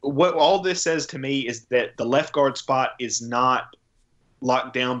what all this says to me is that the left guard spot is not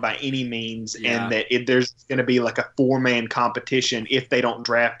locked down by any means, and that there's going to be like a 4-man competition if they don't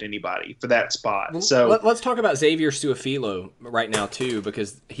draft anybody for that spot. So let's talk about Xavier Su'a-Filo right now too,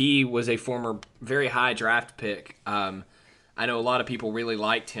 because he was a former very high draft pick. I know a lot of people really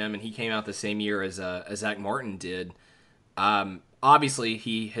liked him, and he came out the same year as Zach Martin did. Obviously,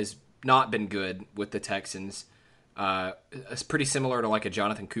 he has not been good with the Texans. It's pretty similar to like a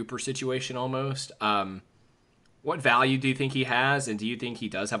Jonathan Cooper situation almost. What value do you think he has, and do you think he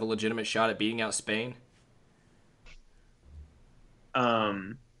does have a legitimate shot at beating out Spain?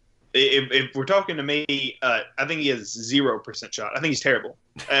 If we're talking to me, I think he has 0% shot. I think he's terrible.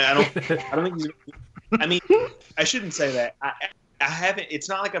 I don't think he's. I mean, I shouldn't say that. I haven't. It's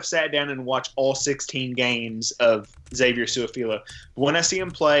not like I've sat down and watched all 16 games of Xavier Su'a-Filo. When I see him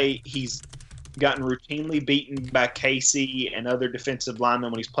play, he's gotten routinely beaten by Casey and other defensive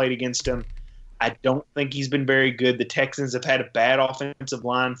linemen when he's played against him. I don't think he's been very good. The Texans have had a bad offensive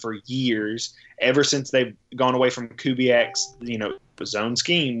line for years, ever since they've gone away from Kubiak's, zone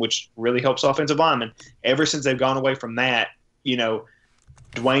scheme, which really helps offensive linemen. Ever since they've gone away from that,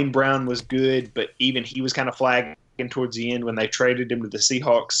 Dwayne Brown was good, but even he was kind of flagging towards the end when they traded him to the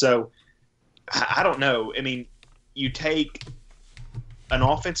Seahawks. So I don't know. I mean, you take an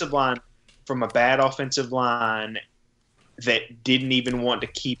offensive line from a bad offensive line that didn't even want to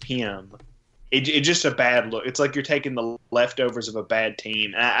keep him. It's just a bad look. It's like you're taking the leftovers of a bad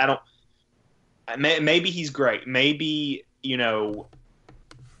team. And I don't. Maybe he's great. Maybe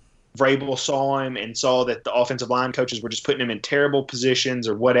Vrabel saw him and saw that the offensive line coaches were just putting him in terrible positions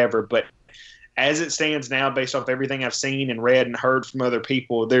or whatever. But as it stands now, based off everything I've seen and read and heard from other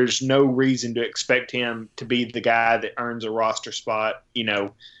people, there's no reason to expect him to be the guy that earns a roster spot.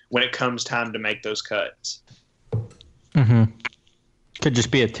 When it comes time to make those cuts. Mm-hmm. Could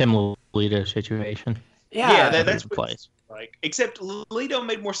just be a Tim Lelito situation. Yeah, that's place. Like, except Lelito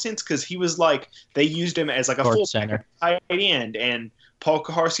made more sense because he was like they used him as like a full center tight end, and Paul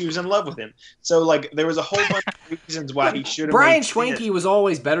Kaharski was in love with him. So like there was a whole bunch of reasons why he should have. Brian Schwenke was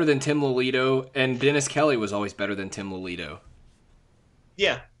always better than Tim Lelito, and Dennis Kelly was always better than Tim Lelito.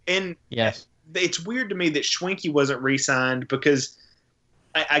 Yeah, and yes, it's weird to me that Schwenke wasn't re-signed because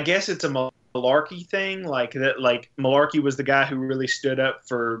I guess it's a Malarkey thing, like that. Like Malarkey was the guy who really stood up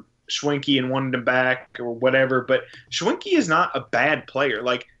for Schwenke and wanted him back or whatever. But Schwenke is not a bad player.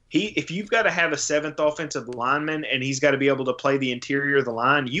 Like if you've got to have a seventh offensive lineman and he's got to be able to play the interior of the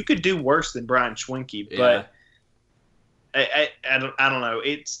line, you could do worse than Brian Schwenke. But I don't know.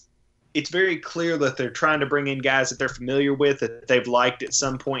 It's very clear that they're trying to bring in guys that they're familiar with, that they've liked at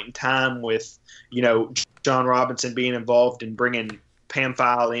some point in time. With John Robinson being involved in bringing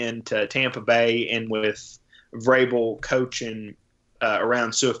Pamphile into Tampa Bay, and with Vrabel coaching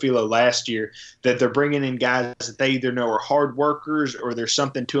around Su'a-Filo last year, that they're bringing in guys that they either know are hard workers or there's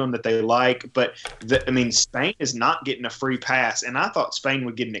something to them that they like. But Spain is not getting a free pass, and I thought Spain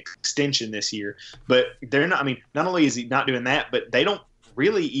would get an extension this year, but they're not. I mean, not only is he not doing that, but they don't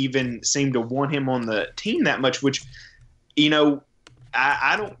really even seem to want him on the team that much, which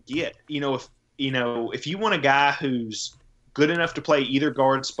I don't get. If you want a guy who's good enough to play either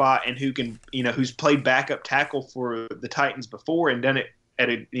guard spot and who can, who's played backup tackle for the Titans before and done it at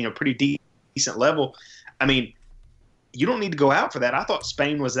a pretty decent level, I mean, you don't need to go out for that. I thought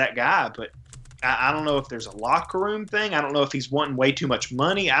Spain was that guy, but I don't know if there's a locker room thing. I don't know if he's wanting way too much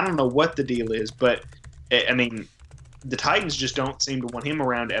money. I don't know what the deal is, but I mean, the Titans just don't seem to want him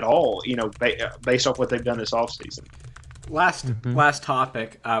around at all, based off what they've done this offseason. Last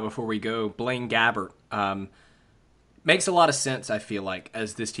topic before we go, Blaine Gabbert. Makes a lot of sense, I feel like,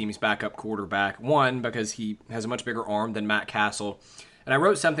 as this team's backup quarterback. One, because he has a much bigger arm than Matt Castle. And I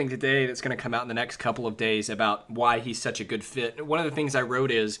wrote something today that's going to come out in the next couple of days about why he's such a good fit. One of the things I wrote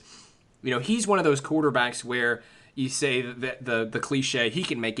is, he's one of those quarterbacks where you say that the cliche, he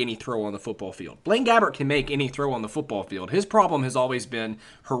can make any throw on the football field. Blaine Gabbert can make any throw on the football field. His problem has always been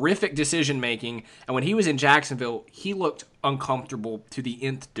horrific decision-making. And when he was in Jacksonville, he looked uncomfortable to the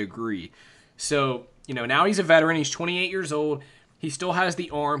nth degree. So now he's a veteran. He's 28 years old. He still has the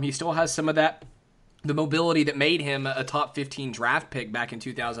arm. He still has some of the mobility that made him a top 15 draft pick back in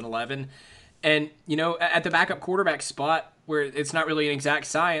 2011. And, at the backup quarterback spot where it's not really an exact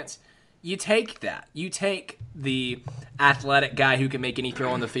science, you take that. You take the athletic guy who can make any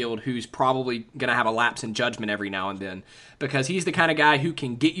throw on the field, who's probably going to have a lapse in judgment every now and then, because he's the kind of guy who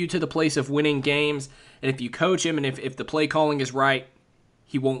can get you to the place of winning games. And if you coach him and if the play calling is right,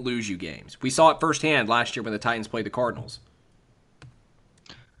 he won't lose you games. We saw it firsthand last year when the Titans played the Cardinals.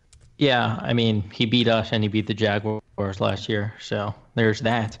 Yeah, I mean, he beat us and he beat the Jaguars last year, so there's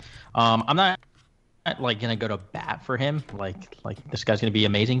that. I'm not gonna go to bat for him. Like this guy's gonna be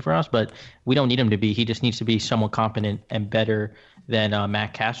amazing for us, but we don't need him to be. He just needs to be somewhat competent and better than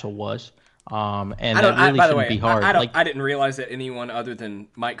Matt Castle was. And that really shouldn't be hard. I didn't realize that anyone other than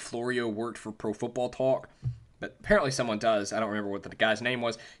Mike Florio worked for Pro Football Talk. But apparently someone does. I don't remember what the guy's name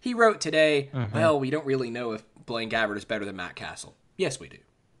was. He wrote today, well, we don't really know if Blaine Gabbert is better than Matt Castle. Yes, we do.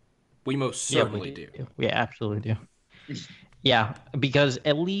 We most certainly do. We absolutely do. Yeah, because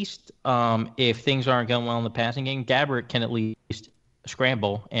at least if things aren't going well in the passing game, Gabbert can at least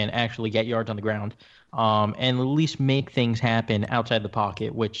scramble and actually get yards on the ground, and at least make things happen outside the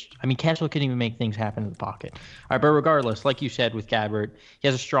pocket, which, I mean, Castle couldn't even make things happen in the pocket. All right, but regardless, like you said with Gabbert, he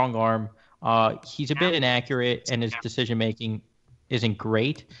has a strong arm. He's a bit inaccurate, and his decision-making isn't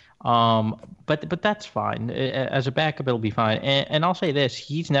great, but that's fine. As a backup, it'll be fine. And I'll say this,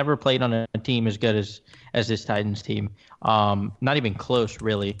 he's never played on a team as good as this Titans team. Not even close,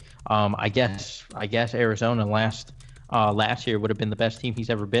 really. I guess Arizona last year would have been the best team he's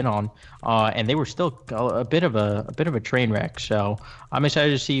ever been on, and they were still a bit of a train wreck. So I'm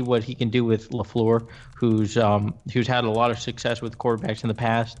excited to see what he can do with LaFleur, who's had a lot of success with quarterbacks in the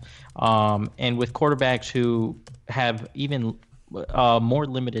past, and with quarterbacks who have even more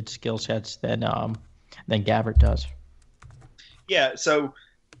limited skill sets than Gabbert does. Yeah. So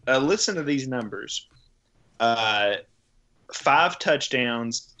listen to these numbers. 5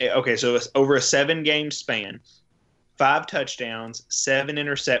 touchdowns. Okay, so it's over a 7-game span. 5 touchdowns, 7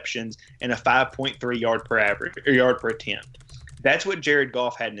 interceptions, and a 5.3 yard per attempt. That's what Jared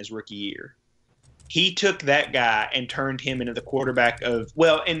Goff had in his rookie year. He took that guy and turned him into the quarterback of,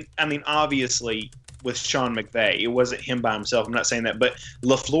 well, and I mean, obviously with Sean McVay, it wasn't him by himself. I'm not saying that, but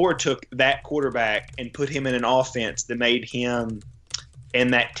LaFleur took that quarterback and put him in an offense that made him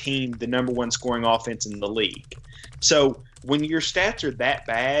and that team the number 1 scoring offense in the league. So when your stats are that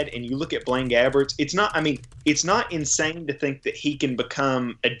bad and you look at Blaine Gabbert's, it's not insane to think that he can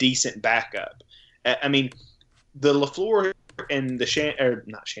become a decent backup. I mean, the LaFleur and the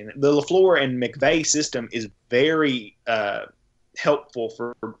LaFleur and McVay system is very helpful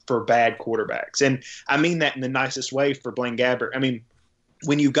for bad quarterbacks. And I mean that in the nicest way for Blaine Gabbert. I mean,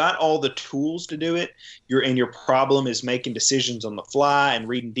 when you got all the tools to do it, your problem is making decisions on the fly and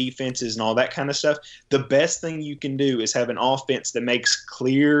reading defenses and all that kind of stuff, the best thing you can do is have an offense that makes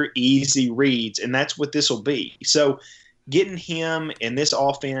clear, easy reads, and that's what this will be. So getting him in this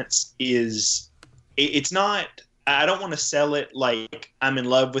offense it's not – I don't want to sell it like I'm in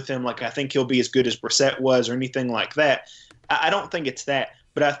love with him, like I think he'll be as good as Brissett was or anything like that. I don't think it's that,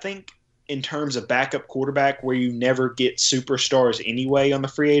 but I think – in terms of backup quarterback where you never get superstars anyway on the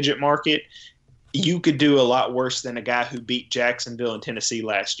free agent market, you could do a lot worse than a guy who beat Jacksonville and Tennessee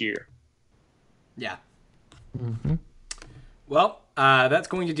last year. Yeah. Mm-hmm. Well, that's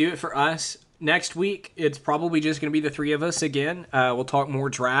going to do it for us. Next week, it's probably just going to be the 3 of us again. We'll talk more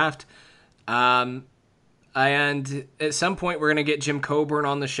draft. And at some point, we're going to get Jim Coburn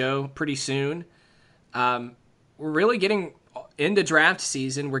on the show pretty soon. We're really getting into draft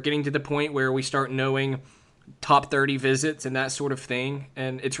season. We're getting to the point where we start knowing top 30 visits and that sort of thing.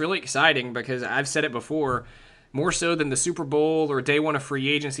 And it's really exciting because I've said it before, more so than the Super Bowl or day 1 of free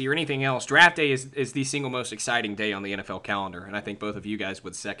agency or anything else, draft day is the single most exciting day on the NFL calendar. And I think both of you guys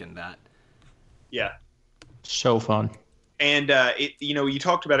would second that. Yeah. So fun. And, you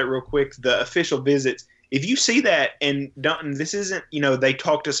talked about it real quick, the official visits. If you see that, and this isn't, they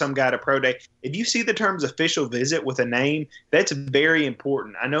talk to some guy at a pro day. If you see the terms official visit with a name, that's very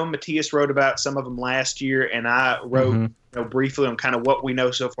important. I know Matthias wrote about some of them last year, and I wrote briefly on kind of what we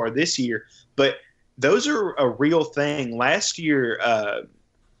know so far this year. But those are a real thing. Last year,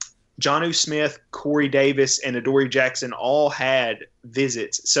 Jonnu Smith, Corey Davis, and Adoree Jackson all had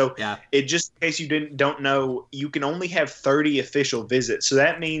visits. So it just in case you don't know, you can only have 30 official visits. So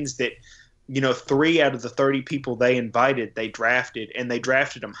that means that 3 out of the 30 people they invited, they drafted, and they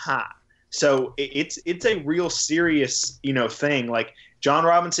drafted them high. So it's a real serious, thing. Like John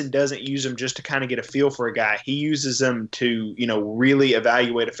Robinson doesn't use them just to kind of get a feel for a guy. He uses them to, really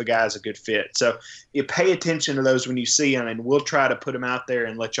evaluate if a guy is a good fit. So you pay attention to those when you see them, and we'll try to put them out there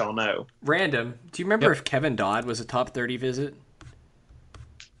and let y'all know. Random. Do you remember if Kevin Dodd was a top 30 visit?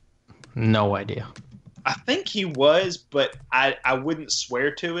 No idea. I think he was, but I wouldn't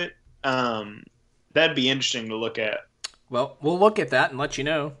swear to it. That'd be interesting to look at. Well, we'll look at that and let you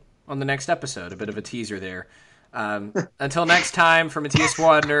know on the next episode. A bit of a teaser there. Until next time, for Matthias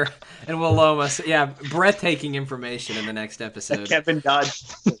Wadner and Will Lomas. Yeah, breathtaking information in the next episode. Kevin Dodd.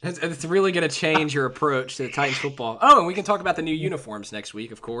 It's really going to change your approach to Titans football. Oh, and we can talk about the new uniforms next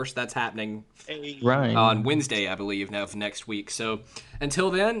week, of course. That's happening on Wednesday, I believe, of next week. So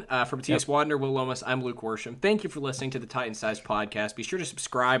until then, for Matthias Wadner, Will Lomas, I'm Luke Worsham. Thank you for listening to the Titan Size Podcast. Be sure to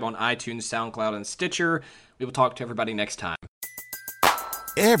subscribe on iTunes, SoundCloud, and Stitcher. We will talk to everybody next time.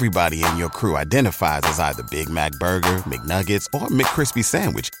 Everybody in your crew identifies as either Big Mac Burger, McNuggets, or McCrispy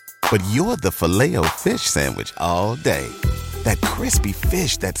Sandwich. But you're the Filet-O-Fish Sandwich all day. That crispy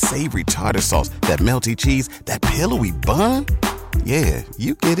fish, that savory tartar sauce, that melty cheese, that pillowy bun. Yeah,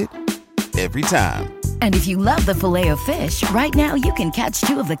 you get it. every time. And if you love the Filet-O-Fish, right now you can catch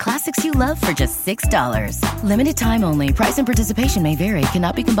 2 of the classics you love for just $6. Limited time only. Price and participation may vary.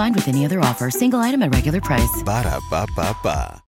 Cannot be combined with any other offer. Single item at regular price. Ba-da-ba-ba-ba.